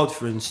in the world,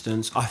 for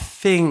instance. I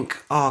think.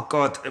 Oh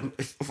God,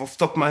 if off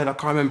the top of my head, I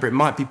can't remember. It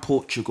might be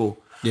Portugal,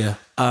 Yeah.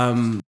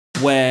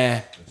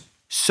 where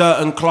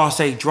certain Class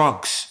A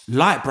drugs,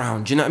 light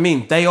brown. Do you know what I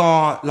mean? They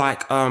are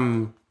like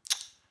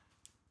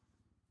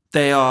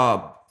they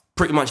are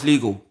pretty much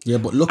legal. Yeah,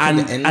 but look at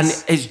the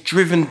ends. And it's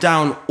driven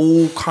down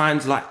all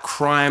kinds of like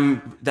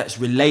crime that's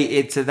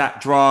related to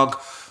that drug.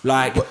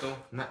 Like,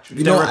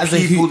 naturally. there are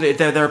people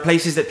there are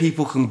places that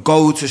people can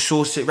go to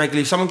source it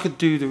regularly. If someone could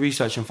do the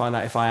research and find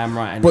out if I am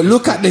right. And but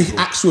look at the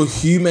actual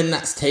human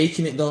that's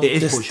taking it though.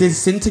 It is they're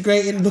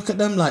disintegrating. Look at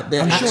them, like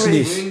they're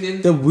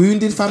they're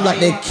wounded, fam. Like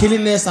they're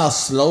killing themselves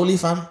slowly,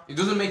 fam. It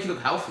doesn't make you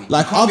look healthy.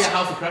 Like you can't be a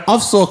healthy crackhead.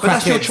 I've saw but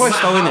that's your crackheads.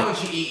 choice, though, No innit? matter how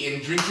much you eating,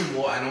 drinking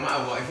water, no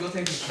matter what, if you're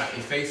taking crack,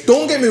 your face is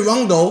Don't get me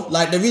wrong though.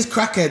 Like there is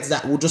crackheads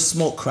that will just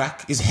smoke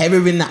crack. It's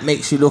heroin that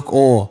makes you look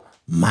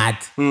mad.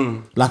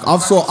 Like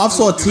I've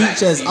saw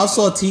teachers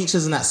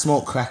and that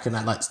smoke crack and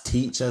that like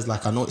teachers,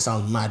 like I know it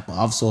sounds mad, but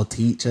I've saw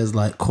teachers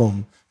like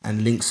come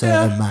and link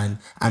certain man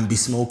and be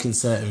smoking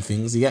certain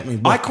things. You get me?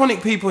 But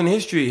iconic people in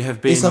history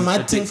have been. it's a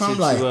mad thing, fam.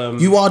 Like to,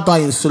 you are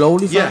dying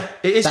slowly, fam. Yeah,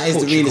 it is. That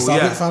is the realest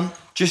of it, fam.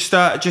 Just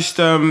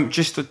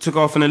to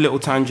go off on a little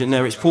tangent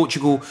there, it's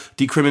Portugal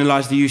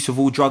decriminalised the use of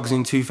all drugs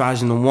in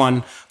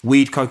 2001.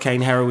 Weed,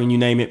 cocaine, heroin, you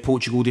name it.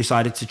 Portugal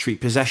decided to treat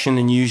possession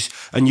and use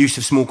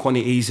of small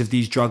quantities of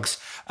these drugs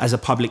as a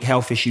public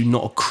health issue,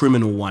 not a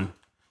criminal one.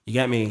 You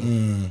get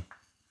me?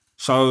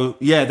 So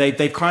yeah,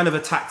 they've kind of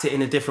attacked it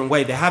in a different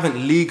way. They haven't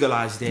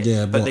legalised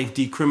it, but they've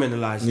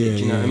decriminalised it. Do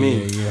you know what I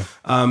mean? Yeah.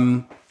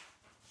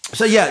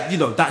 So yeah, you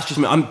know, that's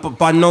just me. I'm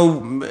by no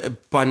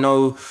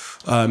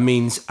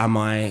means am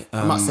I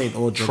I'm not saying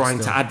all drugs trying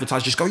still. to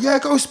advertise. Just go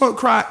smoke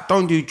crack.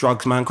 Don't do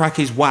drugs, man. Crack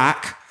is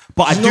whack.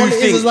 But I You know do what it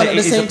is think as well, that at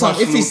it the is a same time, if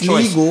personal it's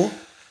choice. legal,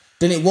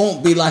 then it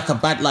won't be like a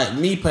bad, like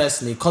me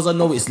personally, because I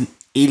know it's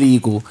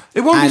illegal.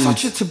 It won't be and-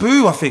 such a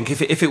taboo. I think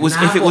if it was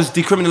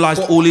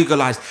decriminalised or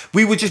legalised,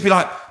 we would just be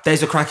like,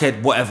 "There's a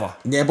crackhead, whatever."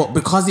 Yeah, but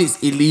because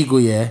it's illegal,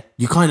 yeah,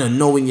 you kind of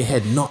know in your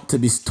head not to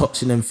be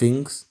touching them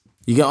things.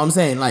 You get what I'm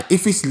saying? Like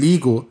if it's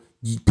legal,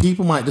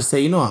 people might just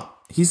say, you know what?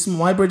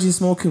 My brother's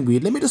smoking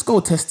weed. Let me just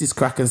go test this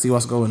crack and see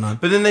what's going on.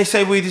 But then they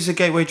say weed is a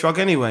gateway drug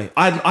anyway.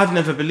 I've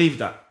never believed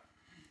that.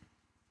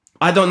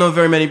 I don't know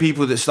very many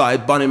people that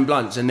started bunning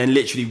blunts and then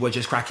literally were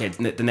just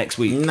crackhead the next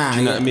week. Nah, do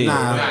you know what I mean?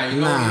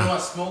 You know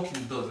what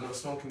smoking does? You know what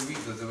smoking weed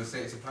does? They would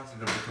say it's a pathogen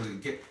because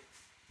it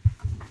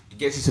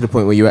gets you to the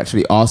point where you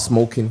actually are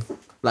smoking.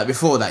 Like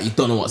before that, you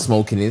don't know what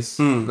smoking is.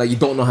 Like you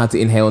don't know how to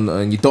inhale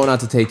and you don't know how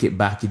to take it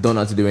back. You don't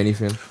know how to do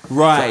anything.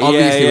 Right, So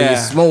obviously, when yeah. you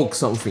smoke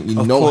something, you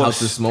Of know how course.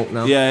 to smoke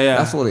now. Yeah.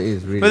 That's what it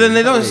is, really. But then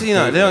they don't, they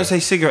don't say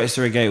cigarettes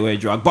are a gateway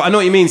drug. But I know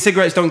what you mean.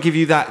 Cigarettes don't give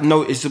you that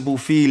noticeable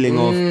feeling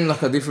of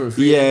like a different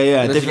feeling.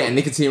 Yeah. Unless you get a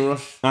nicotine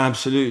rush.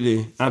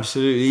 Absolutely.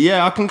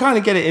 Yeah, I can kind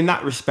of get it in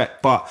that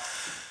respect. But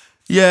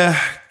yeah,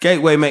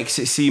 gateway makes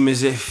it seem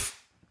as if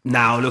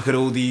now look at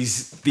all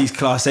these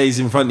class A's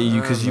in front of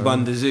you because you've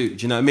under zoot.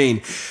 Do you know what I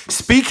mean?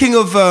 Speaking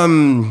of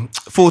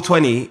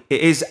 420,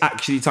 it is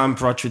actually time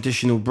for our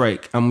traditional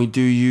break, and we do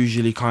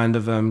usually kind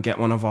of get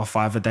one of our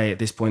 5 a day at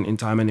this point in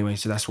time anyway.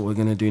 So that's what we're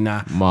gonna do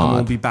now, and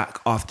we'll be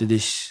back after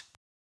this.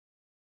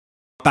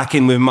 Back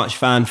in with much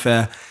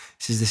fanfare.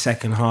 This is the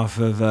second half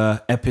of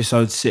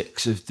episode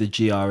 6 of the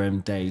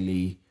GRM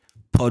Daily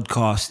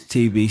podcast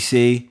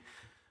TBC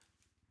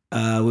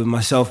with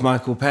myself,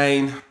 Michael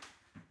Payne.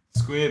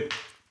 Squib.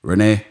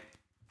 Renee.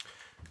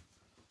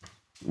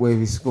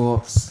 Wavy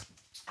Scorpz.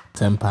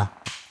 Temper.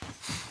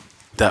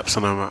 Dapz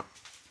and I'm out.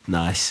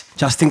 Nice.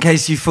 Just in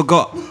case you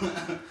forgot. We've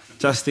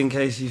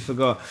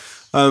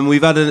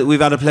had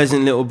a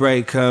pleasant little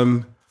break,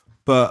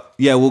 but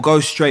yeah, we'll go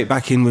straight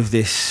back in with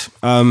this.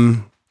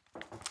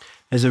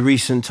 There's a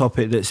recent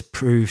topic that's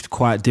proved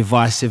quite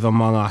divisive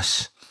among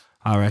us,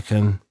 I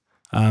reckon.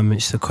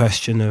 It's the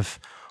question of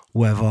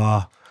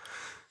whether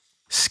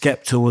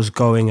Skepta was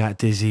going at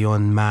Dizzy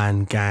on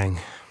Man Gang.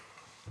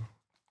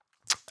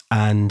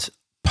 And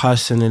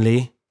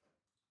personally,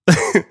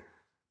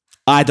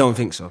 I don't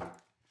think so.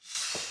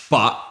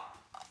 But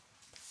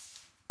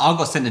I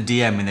got sent a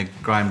DM in the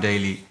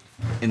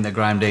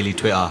Grime Daily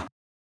Twitter,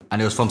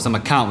 and it was from some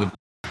account with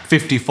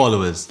 50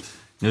 followers.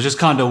 It was just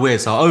kind of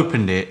weird. So I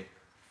opened it,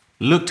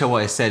 looked at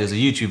what it said. It was a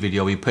YouTube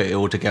video. We put it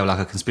all together like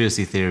a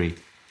conspiracy theory,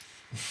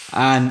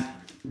 and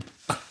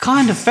I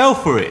kind of fell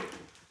for it.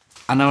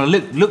 And I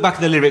look back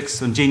at the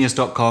lyrics on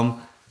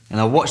Genius.com, and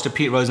I watched the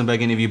Pete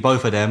Rosenberg interview,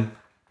 both of them,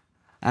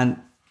 and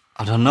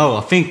I don't know.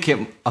 I think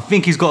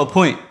he's got a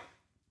point.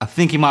 I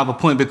think he might have a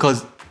point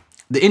because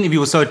the interview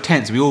was so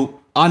tense.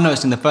 I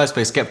noticed in the first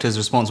place, Skepta's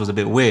response was a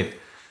bit weird.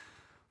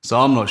 So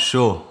I'm not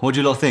sure. What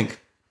do you lot think?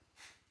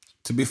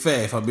 To be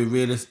fair, if I'd be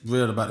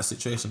real about the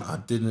situation, I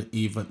didn't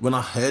even... When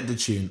I heard the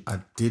tune, I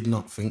did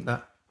not think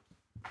that.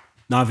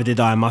 Neither did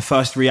I. My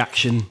first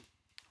reaction,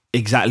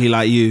 exactly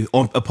like you,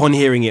 upon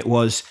hearing it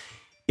was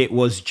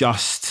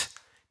just...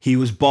 He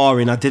was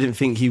barring. I didn't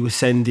think he was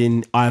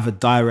sending either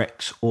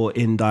directs or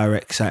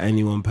indirects at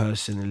anyone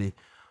personally.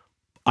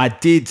 I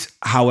did,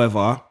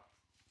 however...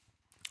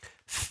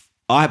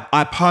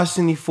 I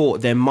personally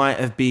thought there might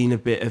have been a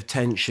bit of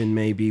tension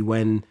maybe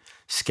when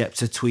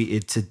Skepta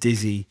tweeted to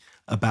Dizzy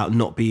about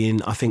not being,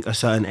 I think, a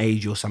certain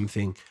age or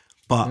something.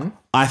 But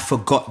I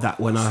forgot that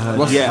when I heard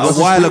a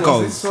while ago.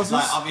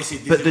 Like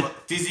obviously,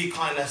 Dizzy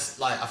kind of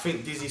like I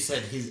think Dizzy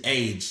said his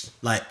age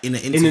like in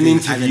an interview. In an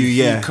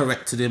interview, and then he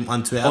corrected him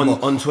on Twitter.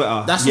 On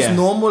Twitter, That's just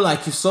normal.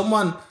 Like if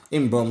someone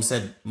in Brom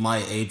said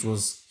my age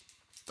was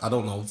I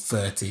don't know,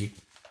 30,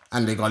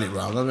 and they got it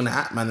wrong, I'm gonna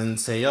act man and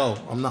say, yo,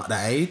 I'm not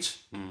that age.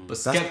 But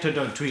Skepta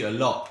don't tweet a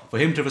lot. For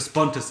him to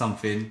respond to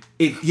something,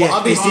 But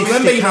obviously,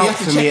 remember you have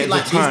to check it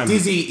like this.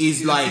 Dizzy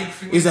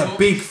is a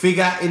big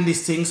figure in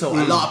this thing, so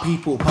a lot of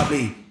people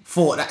probably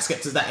thought that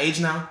Skepta's that age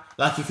now.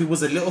 Like if he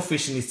was a little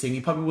fish in this thing,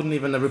 he probably wouldn't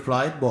even have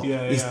replied. But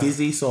it's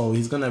Dizzy, so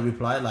he's gonna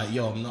reply like,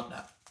 "Yo, I'm not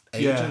that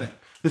age." Innit?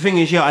 The thing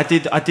is, I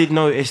did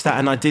notice that,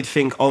 and I did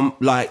think,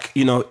 like,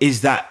 you know,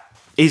 is that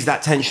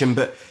tension?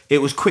 But it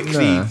was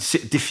quickly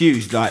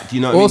diffused, like, you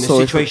know, what I mean,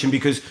 the situation,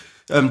 because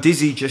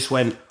Dizzy just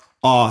went,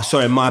 "Oh,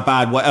 sorry, my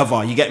bad,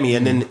 whatever." You get me?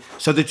 And then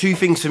so the two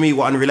things for me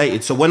were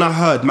unrelated. So when I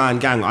heard "Man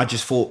Gang," I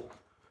just thought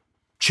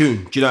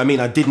tune. Do you know what I mean?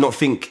 I did not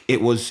think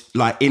it was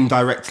like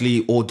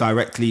indirectly or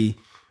directly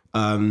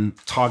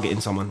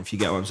targeting someone, if you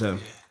get what I'm saying.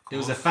 it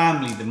was the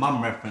family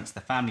reference,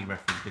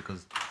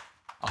 because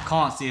I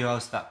can't see who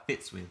else that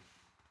fits with.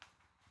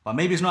 But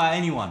maybe it's not at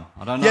anyone.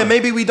 I don't know. Yeah,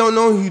 maybe we don't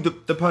know who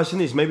the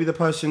person is. Maybe the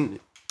person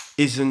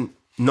isn't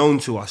known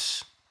to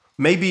us.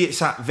 Maybe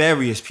it's at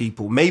various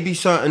people. Maybe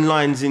certain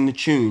lines in the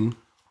tune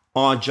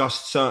are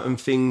just certain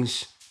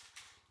things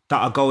that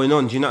are going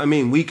on. Do you know what I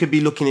mean? We could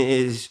be looking at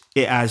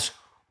it as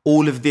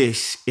all of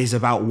this is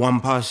about one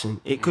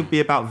person. It could be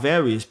about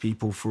various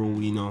people for all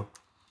we know.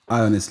 I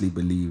honestly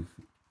believe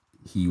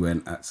he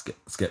went at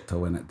Skepta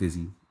went at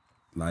Dizzy,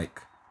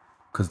 like,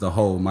 because the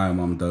whole "my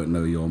mum don't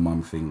know your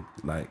mum" thing,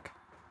 like,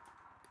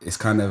 it's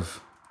kind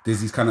of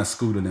Dizzy's kind of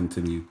schooling him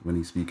to me when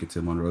he's speaking to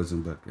him on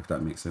Rosenberg, if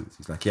that makes sense.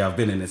 He's like, "Yeah, I've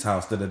been in his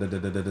house, da da da da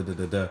da da da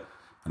da da,"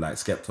 and like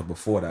Skepta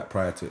before that,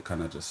 prior to it,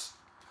 kind of just,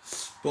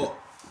 But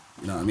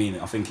you know what I mean?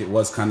 I think it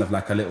was kind of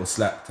like a little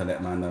slap to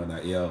let man know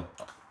that, yo.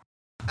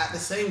 at the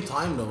same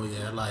time, though,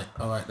 like,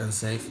 all right, then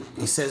safe.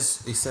 He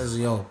says,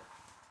 "Yo,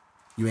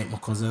 you ain't my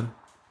cousin."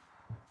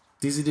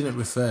 Dizzy didn't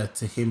refer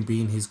to him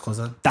being his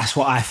cousin. That's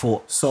what I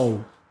thought.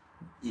 So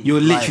You're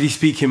literally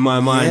speaking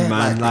my mind,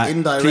 man. Like the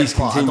indirect please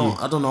part, continue.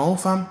 I don't know,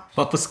 fam.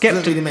 But for It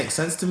doesn't Skepta, really make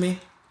sense to me.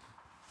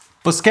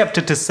 for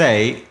Skepta to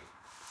say,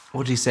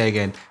 what did he say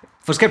again?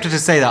 For Skepta to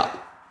say that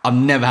I've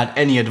never had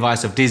any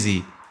advice of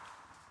Dizzy,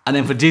 and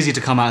then for Dizzy to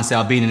come out and say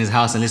I've been in his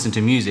house and listened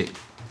to music.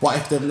 What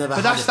if they've never?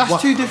 But had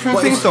that's two different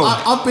things, if, though.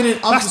 I've been in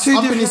different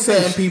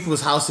certain things.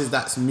 people's houses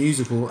that's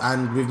musical,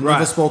 and we've never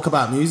Right. spoke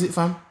about music,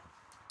 fam.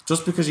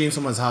 Just because you're in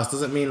someone's house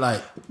doesn't mean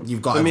like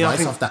you've got For me, I advice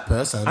think- off that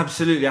person.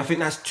 Absolutely. I think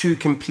that's two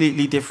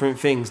completely different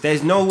things.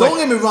 There's no way. Don't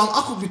get me wrong,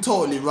 I could be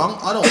totally wrong.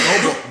 I don't know,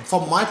 but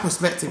from my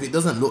perspective, it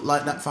doesn't look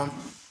like that, fam.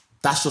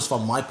 That's just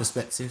from my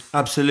perspective,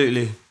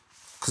 Absolutely.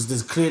 because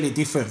there's clearly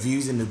different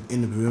views in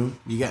the room.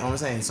 You get what I'm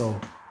saying? So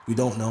we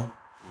don't know.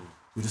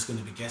 We're just gonna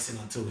be guessing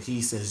until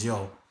he says,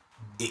 "Yo,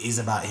 it is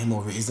about him,"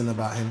 or it isn't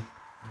about him.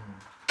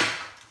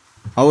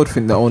 I would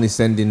think the only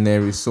send in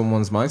there is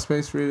someone's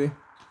MySpace, really.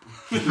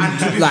 And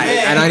to be Like,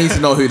 fair, and I need to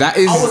know who that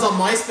is. I was on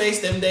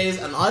MySpace them days,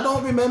 and I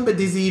don't remember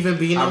Dizzy even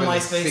being on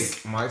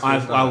MySpace.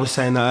 I was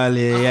saying that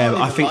earlier. Yeah,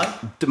 can't I think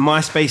even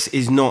MySpace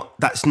is not.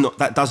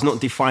 That does not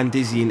define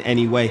Dizzy in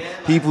any way.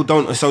 People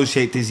don't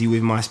associate Dizzy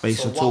with MySpace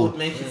So at what all. would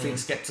make you think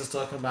Skepta's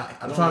talking about it?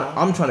 I don't know.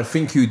 I'm trying to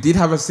think who did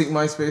have a sick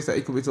MySpace that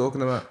he could be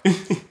talking about.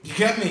 You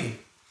get me?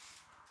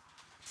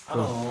 I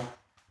don't know.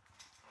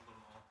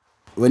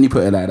 When you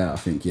put it like that, I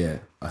think, yeah,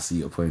 I see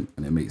your point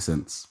and it makes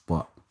sense.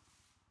 But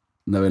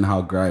knowing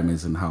how grime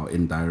is and how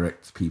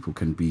indirect people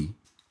can be,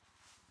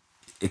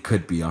 it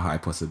could be a high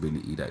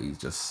possibility that he's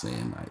just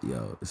saying like,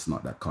 "Yo, it's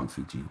not that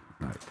comfy, G.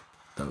 Like,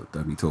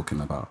 don't be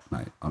talking about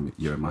like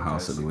you're in my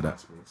house and all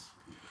that."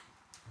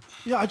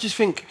 Yeah, I just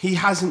think he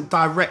hasn't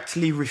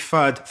directly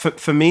referred.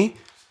 For me,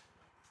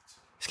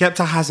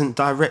 Skepta hasn't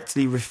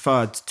directly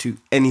referred to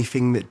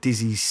anything that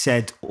Dizzy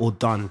said or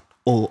done,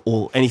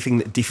 or anything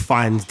that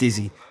defines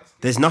Dizzy.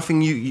 There's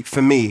nothing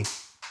for me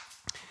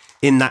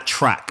in that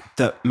track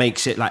that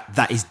makes it like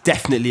that is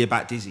definitely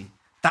about Dizzy.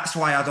 That's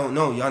why I don't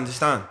know. You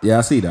understand? Yeah,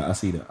 I see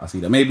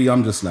that. Maybe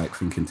I'm just like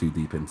thinking too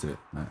deep into it.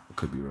 Like, I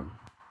could be wrong.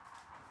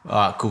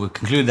 All right, cool. We'll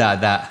conclude that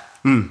at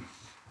that.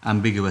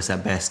 Ambiguous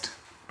at best.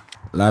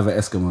 Live at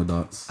Eskimo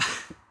Dance.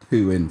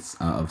 Who wins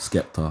out of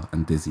Skepta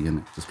and Dizzy,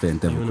 innit? Just playing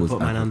You devil want to cause put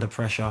man apple. under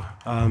pressure.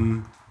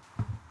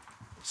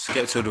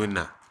 Skepta would win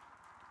that.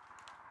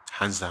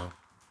 Hands down.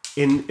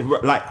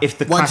 Like if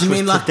the What clash do you was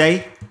mean, like-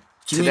 today.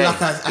 Do you mean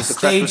like a It's the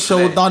stage clash show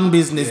today. done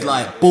business,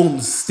 like boom,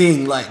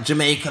 sting, like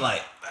Jamaica,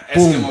 like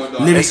boom, Eskimo dance.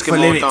 lyrics for Eskimo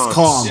lyrics, dance.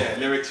 calm. Yeah,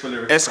 lyrics for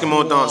lyrics.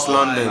 Eskimo Dance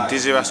London,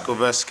 Dizzy Rascal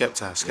versus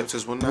Skepta.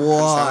 Skepta's won that. Hands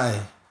Why?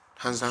 down.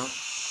 Hands down.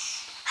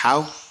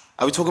 How?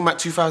 Are we talking about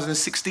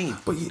 2016?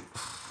 But you,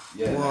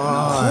 Of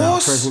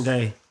course. Present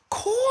day. Of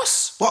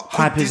course. What?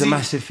 Hype is a Dizzy-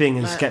 massive thing,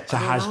 and Like, Skepta I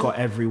don't has know. got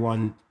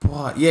everyone.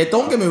 why? Yeah,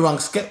 don't get me wrong.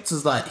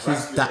 Skepta's like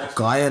he's that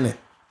guy, innit?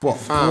 But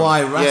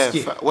why Yeah,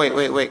 Rasky?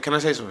 wait. Can I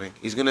say something?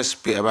 He's gonna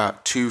spit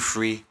about 2,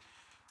 3,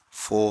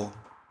 4.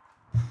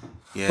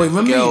 Yeah, But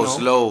remember, girls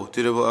you know- low,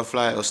 do the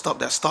butterfly, or stop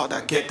that, start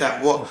that, get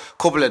that. What?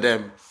 Couple of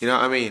them. You know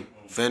what I mean?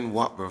 Then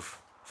what, bruv?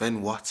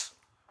 Then what?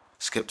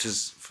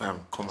 Skepta's fam.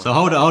 Come on. So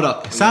hold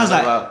up. It sounds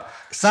like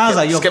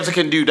you're. Skepta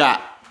can do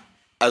that.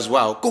 as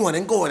well. Go on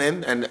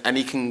in, and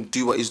he can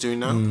do what he's doing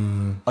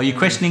now. Are you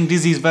questioning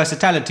Dizzy's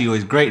versatility or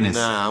his greatness?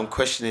 Nah, I'm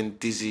questioning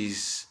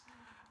Dizzy's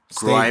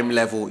grime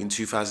level in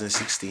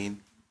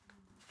 2016.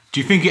 Do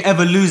you think you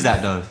ever lose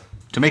that though?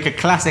 To make a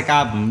classic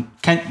album,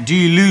 do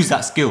you lose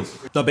that skill?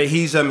 No, but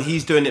he's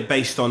doing it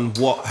based on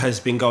what has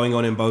been going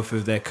on in both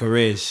of their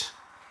careers.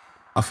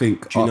 I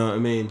think. Do you know what I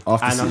mean?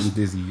 After seeing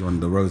Dizzy on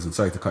the Rose, and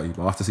sorry to cut you,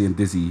 but after seeing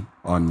Dizzy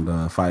on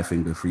the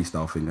 5-finger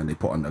freestyle thing, and they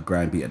put on the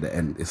grind beat at the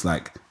end, it's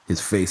like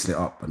his face lit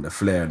up and the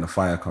flare and the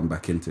fire come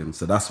back into him.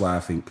 So that's why I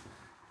think.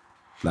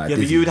 Like, yeah,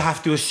 Dizzy, but you would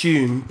have to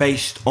assume,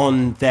 based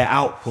on their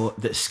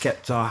output, that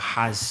Skepta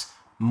has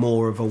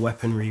more of a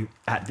weaponry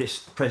at this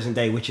present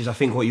day, which is, I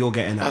think, what you're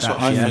getting at. That's what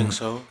I think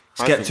so.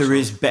 Skepta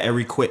is better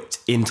equipped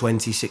in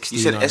 2016.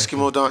 You said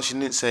Eskimo Dance, you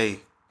didn't say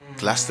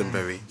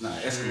Glastonbury. Nah,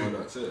 Eskimo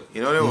Dance too.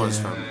 You know them ones,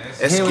 fam?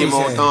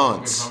 Eskimo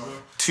Dance,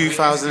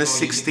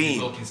 2016.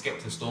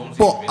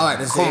 But, alright,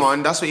 Come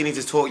on, that's what you need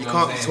to talk. You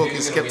can't be talking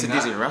Skepta,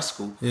 Dizzy,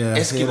 Rascal. Yeah,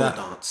 Eskimo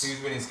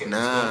Dance.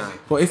 Nah.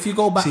 But if you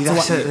go back you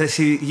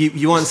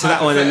answer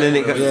that one and then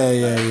it goes...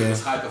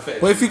 Yeah.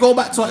 But if you go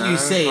back to what you were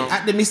saying,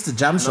 at the Mr.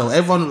 Jam show,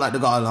 everyone looked like they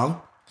got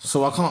along.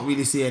 So I can't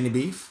really see any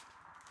beef.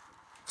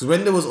 Because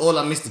when there was all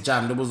on Mr.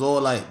 Jam, there was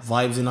all like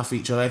vibes in off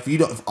each other.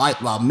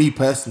 Me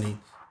personally,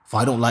 if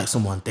I don't like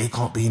someone, they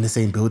can't be in the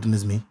same building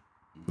as me.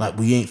 Like,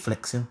 we ain't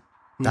flexing.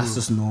 That's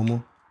just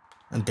normal.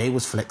 And they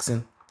was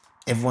flexing.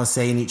 Everyone's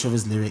saying each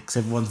other's lyrics,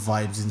 everyone's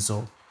vibes, and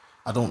so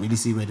I don't really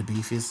see where the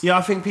beef is. Yeah,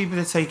 I think people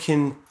are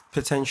taking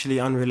potentially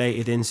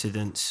unrelated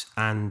incidents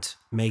and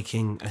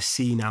making a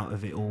scene out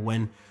of it all,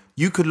 when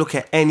you could look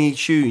at any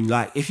tune.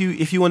 Like, if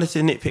you wanted to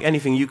nitpick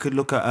anything, you could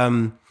look at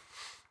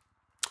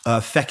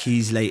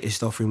Fecky's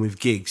latest offering with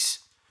Gigs.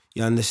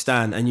 You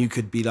understand? And you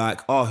could be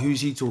like, oh,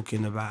 who's he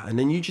talking about? And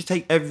then you just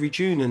take every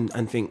tune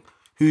and think,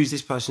 who's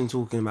this person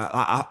talking about?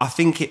 I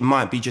think it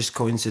might be just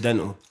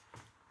coincidental.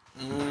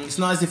 It's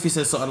not as if he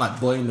said something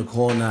like "boy in the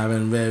corner"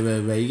 and where.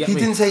 You get he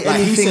me? didn't say like,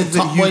 anything. He said that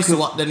top you boy, could... so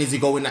what then is he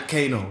going at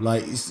Kano?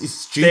 Like, it's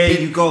stupid.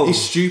 There you go. It's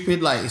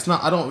stupid. Like, it's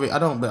not. I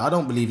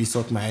don't believe he's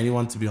talking about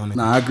anyone, to be honest.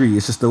 Nah, I agree.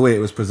 It's just the way it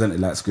was presented.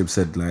 Like Scrib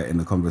said, like in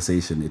the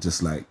conversation, it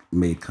just like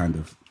made kind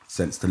of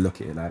sense to look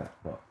at it like that.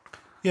 But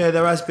yeah,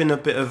 there has been a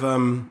bit of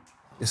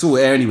it's all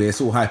air anyway.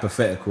 It's all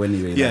hypothetical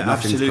anyway. Yeah, like,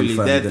 nothing's absolutely.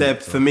 confirmed, They're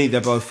innit? for me,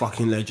 they're both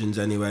fucking legends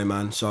anyway,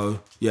 man. So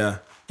yeah,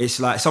 it's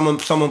like someone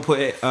put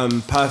it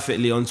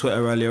perfectly on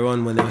Twitter earlier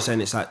on when they were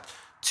saying it's like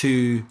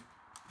two.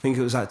 I think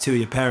it was like two of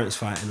your parents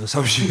fighting or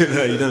some shit.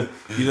 You don't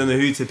know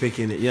who to pick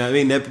in it. You know what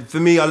I mean? For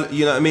me,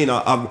 you know what I mean.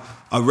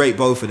 I rate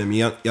both of them.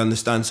 You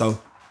understand?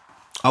 So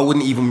I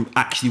wouldn't even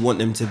actually want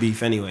them to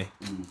beef anyway.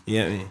 You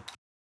know what I mean?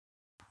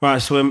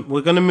 Right. So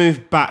we're gonna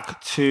move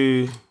back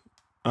to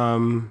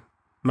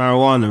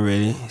marijuana.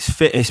 Really,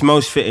 it's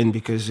most fitting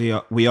because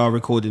we are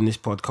recording this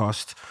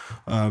podcast,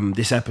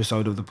 this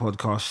episode of the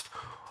podcast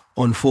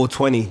on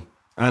 420,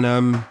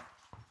 and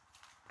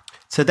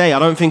today I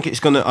don't think it's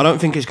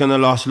gonna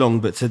last long,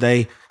 but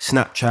today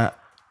Snapchat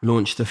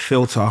launched a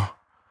filter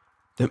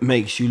that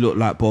makes you look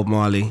like Bob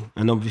Marley,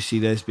 and obviously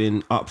there's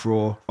been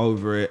uproar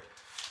over it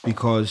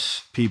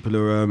because people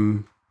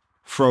are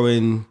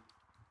throwing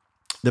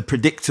the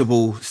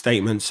predictable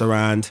statements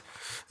around,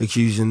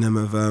 accusing them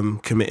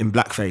of committing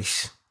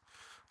blackface.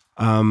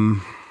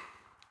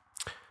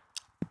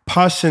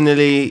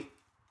 Personally,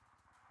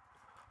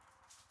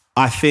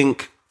 I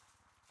think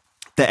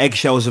the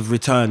eggshells have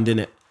returned,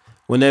 innit?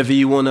 Whenever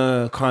you want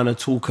to kind of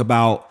talk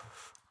about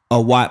a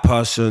white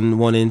person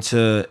wanting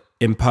to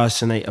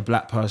impersonate a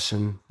black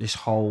person, this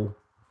whole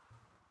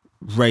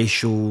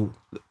racial,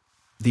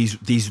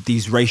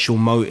 these racial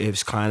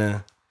motives kind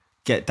of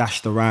get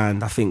dashed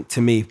around. I think,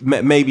 to me,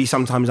 maybe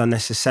sometimes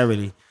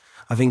unnecessarily.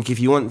 I think if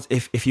you want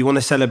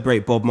to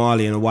celebrate Bob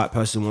Marley and a white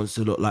person wants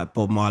to look like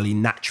Bob Marley,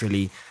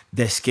 naturally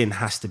their skin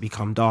has to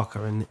become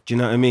darker. And do you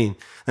know what I mean?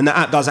 And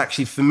that does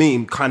actually, for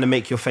me, kind of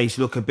make your face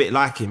look a bit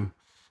like him,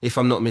 if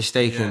I'm not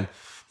mistaken. Yeah.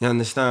 You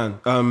understand?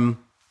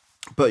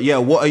 But yeah,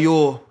 what are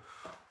your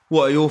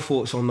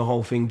thoughts on the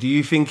whole thing? Do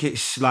you think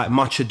it's like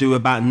much ado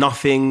about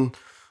nothing?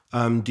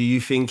 Do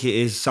you think it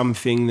is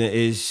something that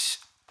is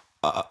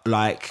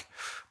like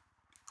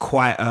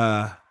quite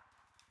a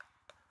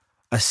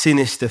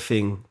sinister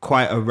thing,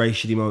 quite a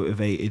racially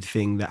motivated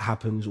thing that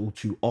happens all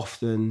too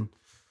often?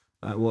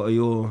 Like, what are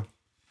your...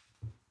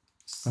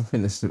 I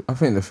think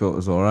the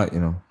filter's all right, you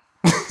know,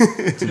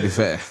 to be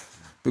fair,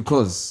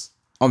 because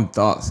I'm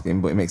dark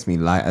skinned, but it makes me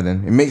lighter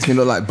than, it makes me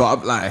look like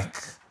Bob. Like,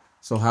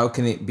 so how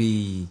can it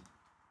be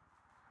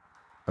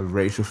a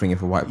racial thing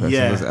if a white person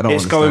does it? I don't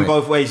it's understand going it.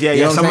 both ways. Yeah,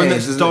 You know yeah. what I'm Someone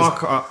saying? that's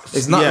darker.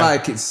 It's not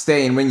like it's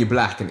staying when you're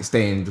black and it's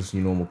staying just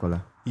your normal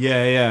colour.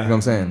 Yeah, yeah. You know what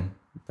I'm saying?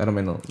 That don't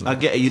mean no. I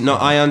get you. No,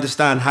 I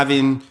understand.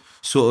 Having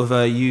sort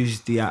of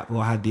used the app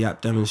or had the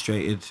app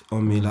demonstrated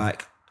on me,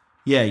 like,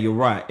 yeah, you're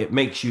right. It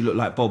makes you look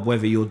like Bob,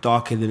 whether you're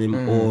darker than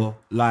him or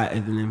lighter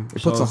than him.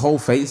 It puts a whole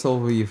face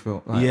over you,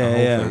 feel like Yeah, a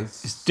whole yeah.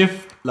 face.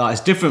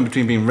 It's different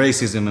between being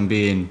racism and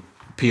being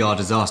PR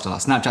disaster.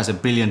 Like, Snapchat's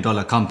 $1 billion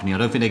company. I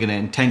don't think they're going to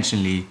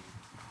intentionally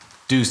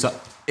do so.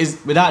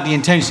 Without the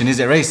intention, is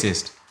it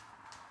racist?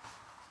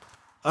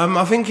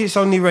 I think it's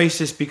only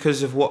racist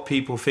because of what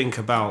people think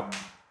about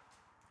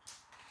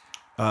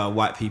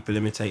white people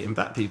imitating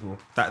black people.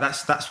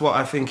 That's what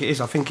I think it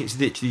is. I think it's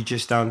literally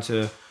just down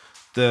to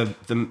the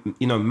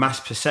mass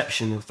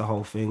perception of the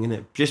whole thing,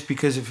 innit? Just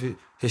because of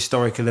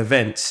historical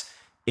events,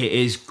 it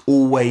is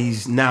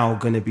always now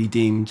going to be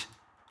deemed,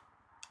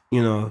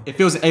 If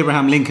it was an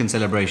Abraham Lincoln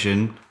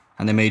celebration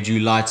and they made you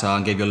lighter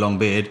and gave you a long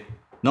beard,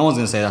 no one's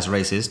going to say that's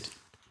racist.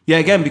 Yeah,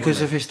 again,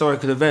 because of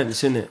historical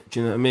events, innit? Do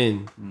you know what I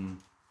mean?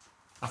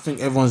 I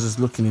think everyone's just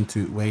looking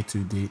into it way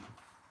too deep.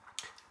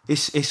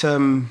 It's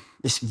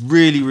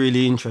really,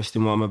 really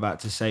interesting what I'm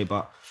about to say,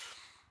 but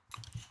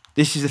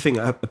this is the thing.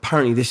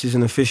 Apparently, this is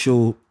an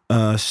official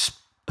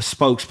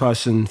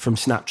spokesperson from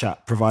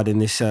Snapchat providing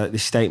this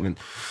statement.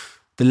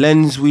 The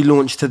lens we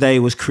launched today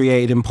was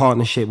created in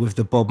partnership with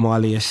the Bob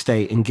Marley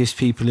estate and gives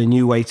people a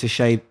new way to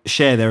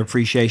share their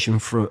appreciation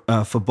for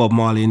Bob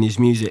Marley and his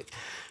music.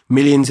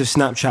 Millions of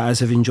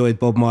Snapchatters have enjoyed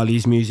Bob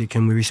Marley's music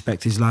and we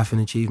respect his life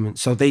and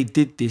achievements. So they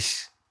did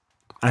this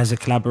as a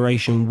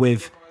collaboration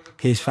with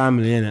his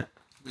family, innit?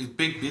 It's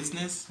big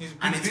business.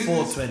 And it's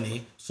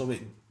 420, so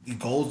it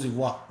goes with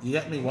what, you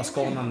get me, what's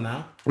going on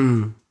now?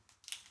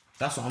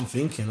 That's what I'm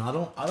thinking. I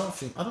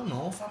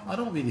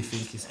don't really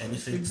think it's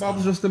anything.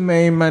 Bob's just the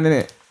main man,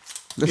 innit?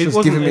 Let's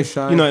just give him his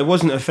shine. It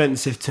wasn't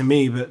offensive to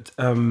me, but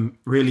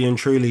really and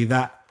truly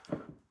that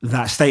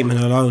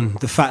statement alone,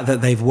 the fact that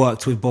they've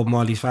worked with Bob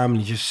Marley's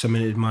family just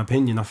cemented my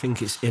opinion. I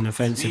think it's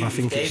inoffensive. I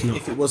think it's not.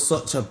 If it was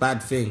such a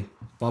bad thing,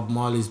 Bob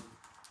Marley's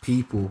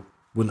people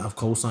wouldn't have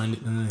co-signed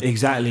it.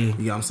 Exactly. You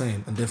know what I'm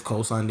saying? And they've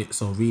co-signed it,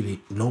 so really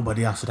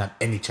nobody else should have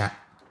any chat.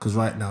 Because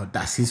right now,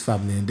 that's his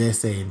family and they're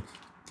saying,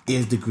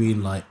 here's the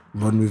green light,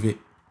 run with it.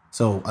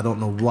 So I don't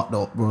know what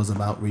the uproar's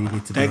about really.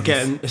 They're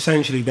getting a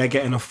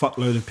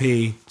fuckload of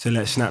P to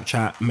let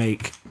Snapchat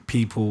make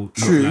people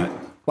True. look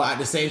like. But at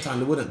the same time,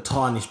 they wouldn't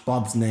tarnish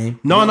Bob's name.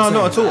 No, not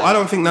at all. I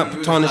don't think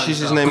that tarnishes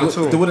his name at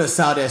all. They wouldn't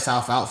sell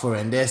themselves out for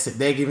it, and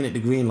they're giving it the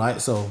green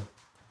light, so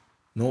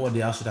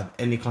nobody else should have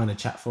any kind of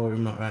chat for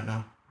him right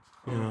now.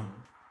 Yeah.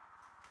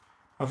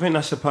 I think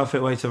that's the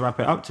perfect way to wrap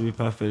it up, to be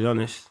perfectly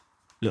honest.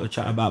 Little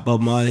chat about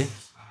Bob Marley.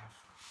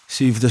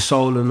 Soothe the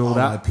soul and all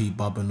that. R.I.P.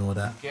 Bob and all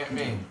that. You get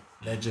me?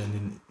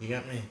 Legend, you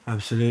get me?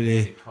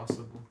 Absolutely.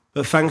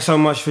 But thanks so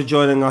much for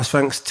joining us.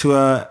 Thanks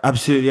to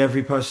absolutely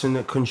every person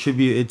that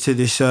contributed to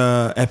this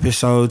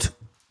episode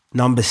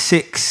number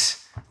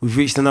 6. We've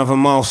reached another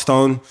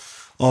milestone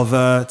of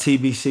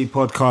TBC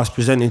podcast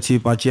presented to you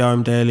by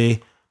GRM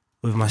Daily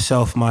with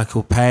myself,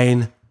 Michael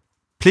Payne.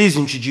 Please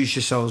introduce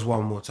yourselves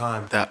one more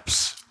time.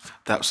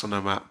 Dapz on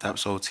the map,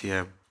 Dapz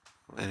OTM.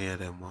 Any of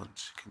them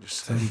ones, you can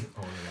just say.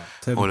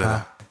 All of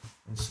that.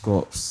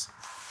 Scorpz.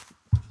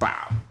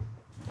 Bow.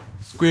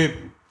 Squib.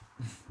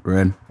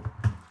 Ren.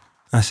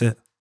 That's it.